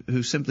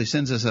 who simply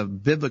sends us a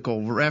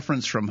biblical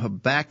reference from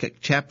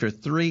Habakkuk chapter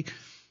 3,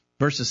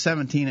 verses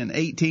 17 and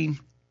 18.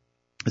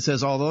 It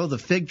says, "Although the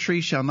fig tree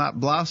shall not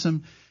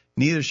blossom,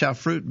 neither shall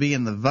fruit be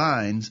in the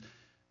vines,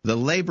 the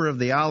labor of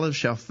the olive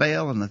shall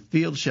fail, and the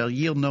field shall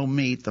yield no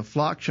meat. The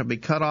flock shall be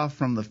cut off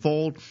from the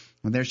fold,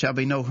 and there shall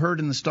be no herd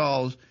in the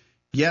stalls.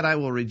 Yet I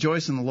will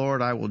rejoice in the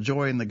Lord. I will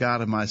joy in the God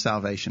of my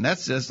salvation."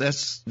 That's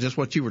just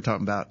what you were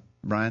talking about,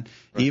 Brian.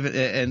 Right.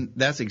 And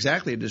that's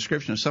exactly a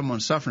description of someone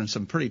suffering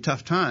some pretty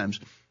tough times,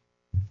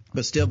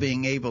 but still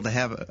being able to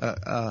have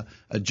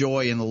a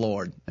joy in the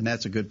Lord. And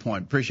that's a good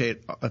point.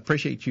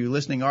 Appreciate you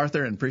listening,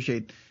 Arthur, and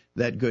appreciate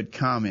that good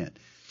comment.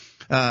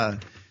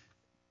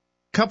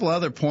 Couple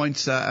other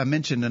points. I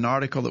mentioned an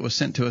article that was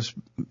sent to us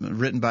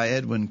written by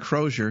Edwin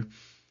Crozier.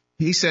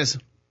 He says,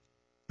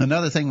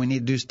 another thing we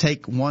need to do is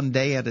take one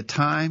day at a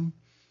time.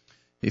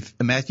 If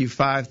Matthew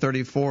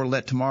 5:34,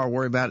 "Let tomorrow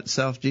worry about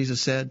itself," Jesus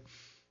said.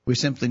 We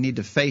simply need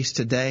to face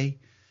today.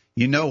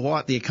 You know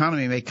what? The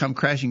economy may come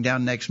crashing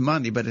down next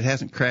Monday, but it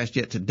hasn't crashed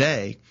yet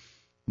today.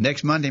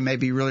 Next Monday may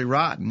be really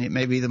rotten. It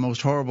may be the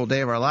most horrible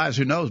day of our lives.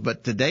 Who knows?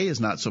 But today is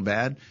not so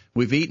bad.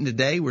 We've eaten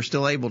today. We're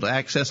still able to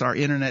access our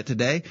internet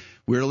today.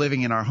 We're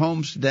living in our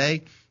homes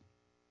today.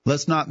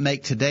 Let's not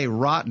make today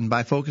rotten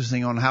by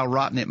focusing on how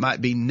rotten it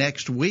might be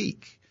next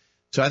week.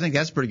 So I think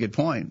that's a pretty good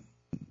point.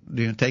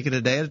 Take it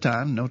a day at a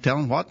time. No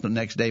telling what the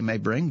next day may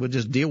bring. We'll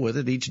just deal with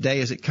it each day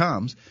as it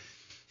comes.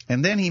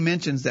 And then he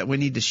mentions that we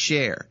need to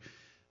share.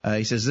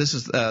 He says this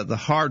is the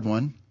hard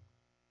one.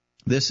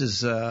 This is,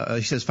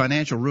 he says,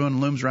 financial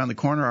ruin looms around the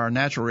corner. Our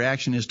natural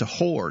reaction is to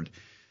hoard.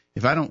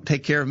 If I don't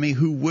take care of me,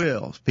 who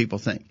will? People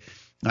think.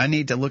 I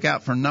need to look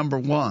out for number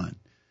one.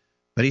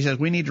 But he says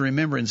we need to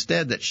remember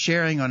instead that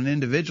sharing on an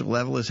individual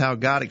level is how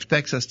God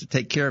expects us to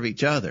take care of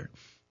each other,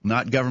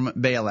 not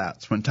government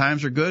bailouts. When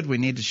times are good, we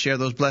need to share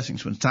those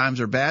blessings. When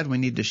times are bad, we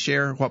need to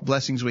share what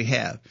blessings we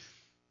have.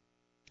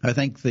 I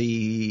think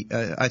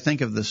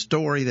of the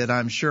story that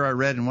I'm sure I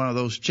read in one of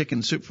those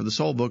Chicken Soup for the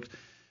Soul books,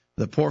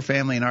 the poor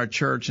family in our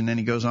church, and then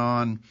he goes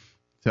on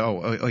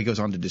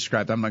to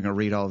describe it. I'm not going to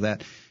read all of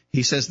that.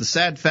 He says the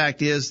sad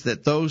fact is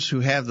that those who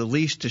have the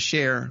least to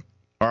share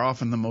are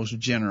often the most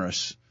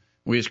generous.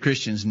 We as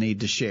Christians need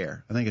to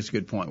share. I think it's a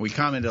good point. We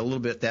commented a little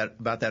bit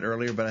about that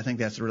earlier, but I think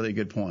that's a really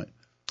good point.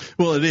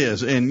 Well, it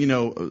is. And,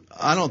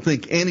 I don't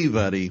think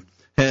anybody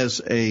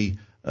has a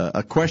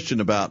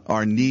question about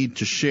our need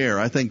to share.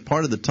 I think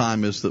part of the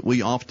time is that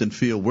we often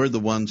feel we're the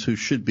ones who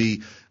should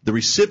be the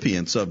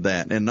recipients of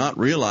that, and not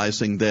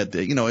realizing that,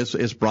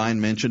 as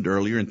Brian mentioned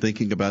earlier in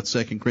thinking about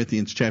 2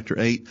 Corinthians chapter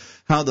 8,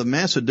 how the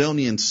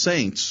Macedonian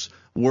saints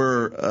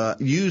were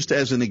used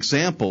as an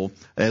example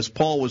as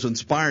Paul was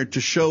inspired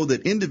to show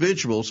that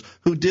individuals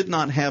who did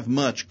not have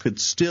much could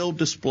still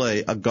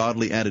display a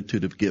godly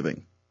attitude of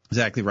giving.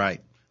 Exactly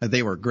right.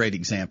 They were a great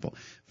example.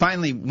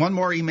 Finally, one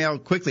more email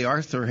quickly.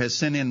 Arthur has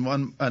sent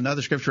in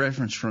another scripture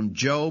reference from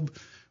Job,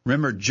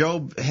 Remember,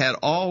 Job had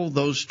all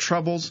those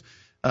troubles,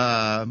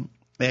 and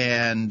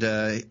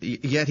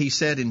yet he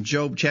said in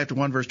Job chapter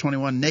 1, verse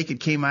 21, naked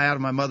came I out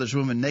of my mother's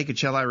womb, and naked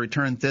shall I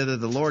return thither.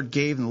 The Lord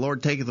gave, and the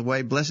Lord taketh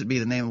away. Blessed be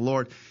the name of the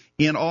Lord.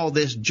 In all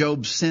this,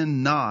 Job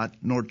sinned not,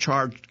 nor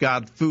charged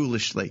God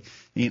foolishly.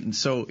 And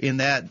so in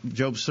that,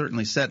 Job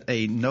certainly set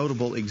a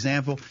notable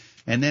example.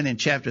 And then in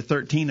chapter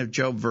 13 of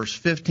Job, verse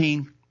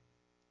 15,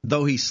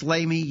 though he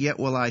slay me, yet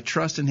will I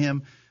trust in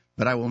him,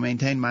 but I will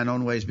maintain mine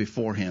own ways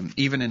before him.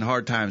 Even in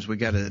hard times, we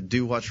got to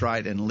do what's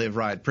right and live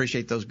right.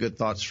 Appreciate those good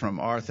thoughts from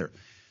Arthur.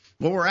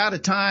 Well, we're out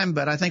of time,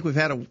 but I think we've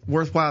had a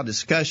worthwhile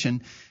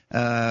discussion.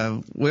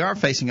 We are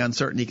facing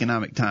uncertain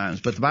economic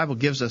times, but the Bible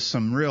gives us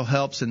some real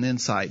helps and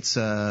insights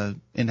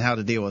in how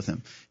to deal with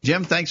them.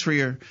 Jim, thanks for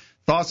your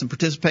thoughts and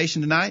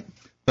participation tonight.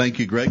 Thank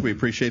you, Greg. We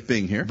appreciate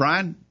being here.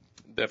 Brian?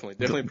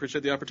 Definitely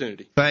appreciate the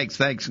opportunity. Thanks.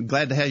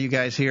 Glad to have you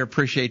guys here.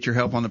 Appreciate your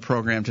help on the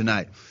program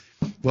tonight.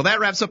 Well,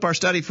 that wraps up our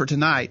study for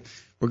tonight.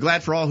 We're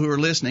glad for all who are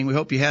listening. We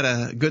hope you had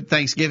a good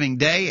Thanksgiving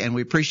day, and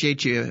we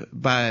appreciate you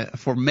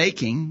for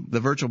making the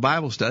virtual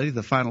Bible study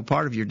the final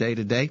part of your day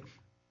today.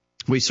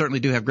 We certainly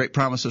do have great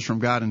promises from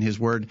God and His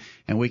Word,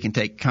 and we can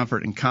take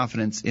comfort and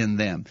confidence in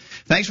them.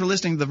 Thanks for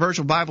listening to the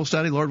virtual Bible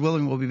study. Lord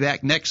willing, we'll be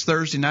back next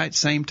Thursday night,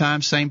 same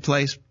time, same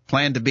place.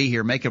 Plan to be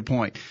here. Make a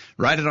point.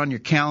 Write it on your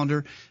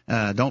calendar.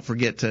 Don't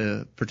forget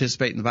to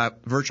participate in the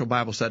virtual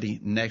Bible study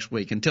next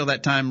week. Until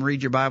that time,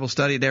 read your Bible,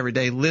 study it every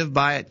day, live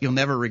by it. You'll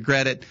never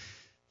regret it.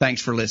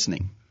 Thanks for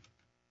listening.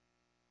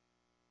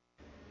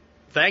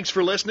 Thanks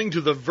for listening to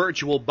the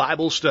Virtual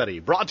Bible Study,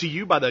 brought to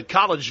you by the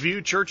College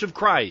View Church of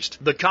Christ.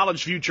 The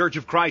College View Church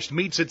of Christ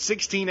meets at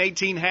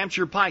 1618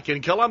 Hampshire Pike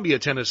in Columbia,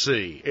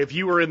 Tennessee. If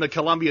you are in the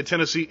Columbia,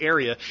 Tennessee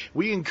area,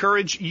 we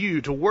encourage you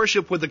to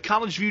worship with the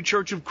College View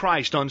Church of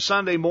Christ on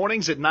Sunday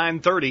mornings at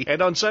 9:30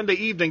 and on Sunday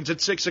evenings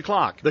at 6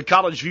 o'clock. The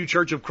College View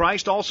Church of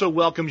Christ also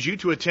welcomes you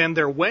to attend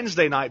their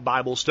Wednesday night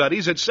Bible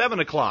studies at 7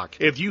 o'clock.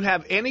 If you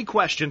have any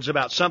questions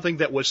about something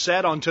that was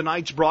said on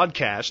tonight's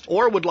broadcast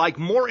or would like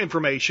more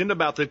information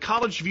about the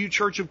College View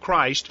Church of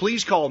Christ,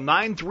 please call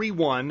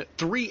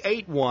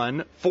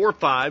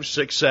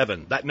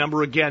 931-381-4567. That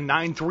number again,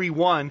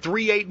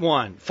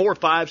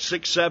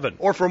 931-381-4567.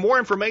 Or for more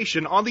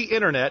information on the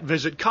internet,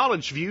 visit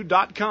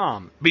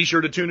collegeview.com. Be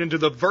sure to tune into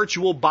the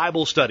virtual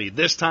Bible study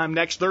this time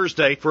next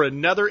Thursday for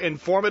another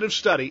informative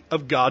study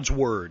of God's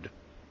Word.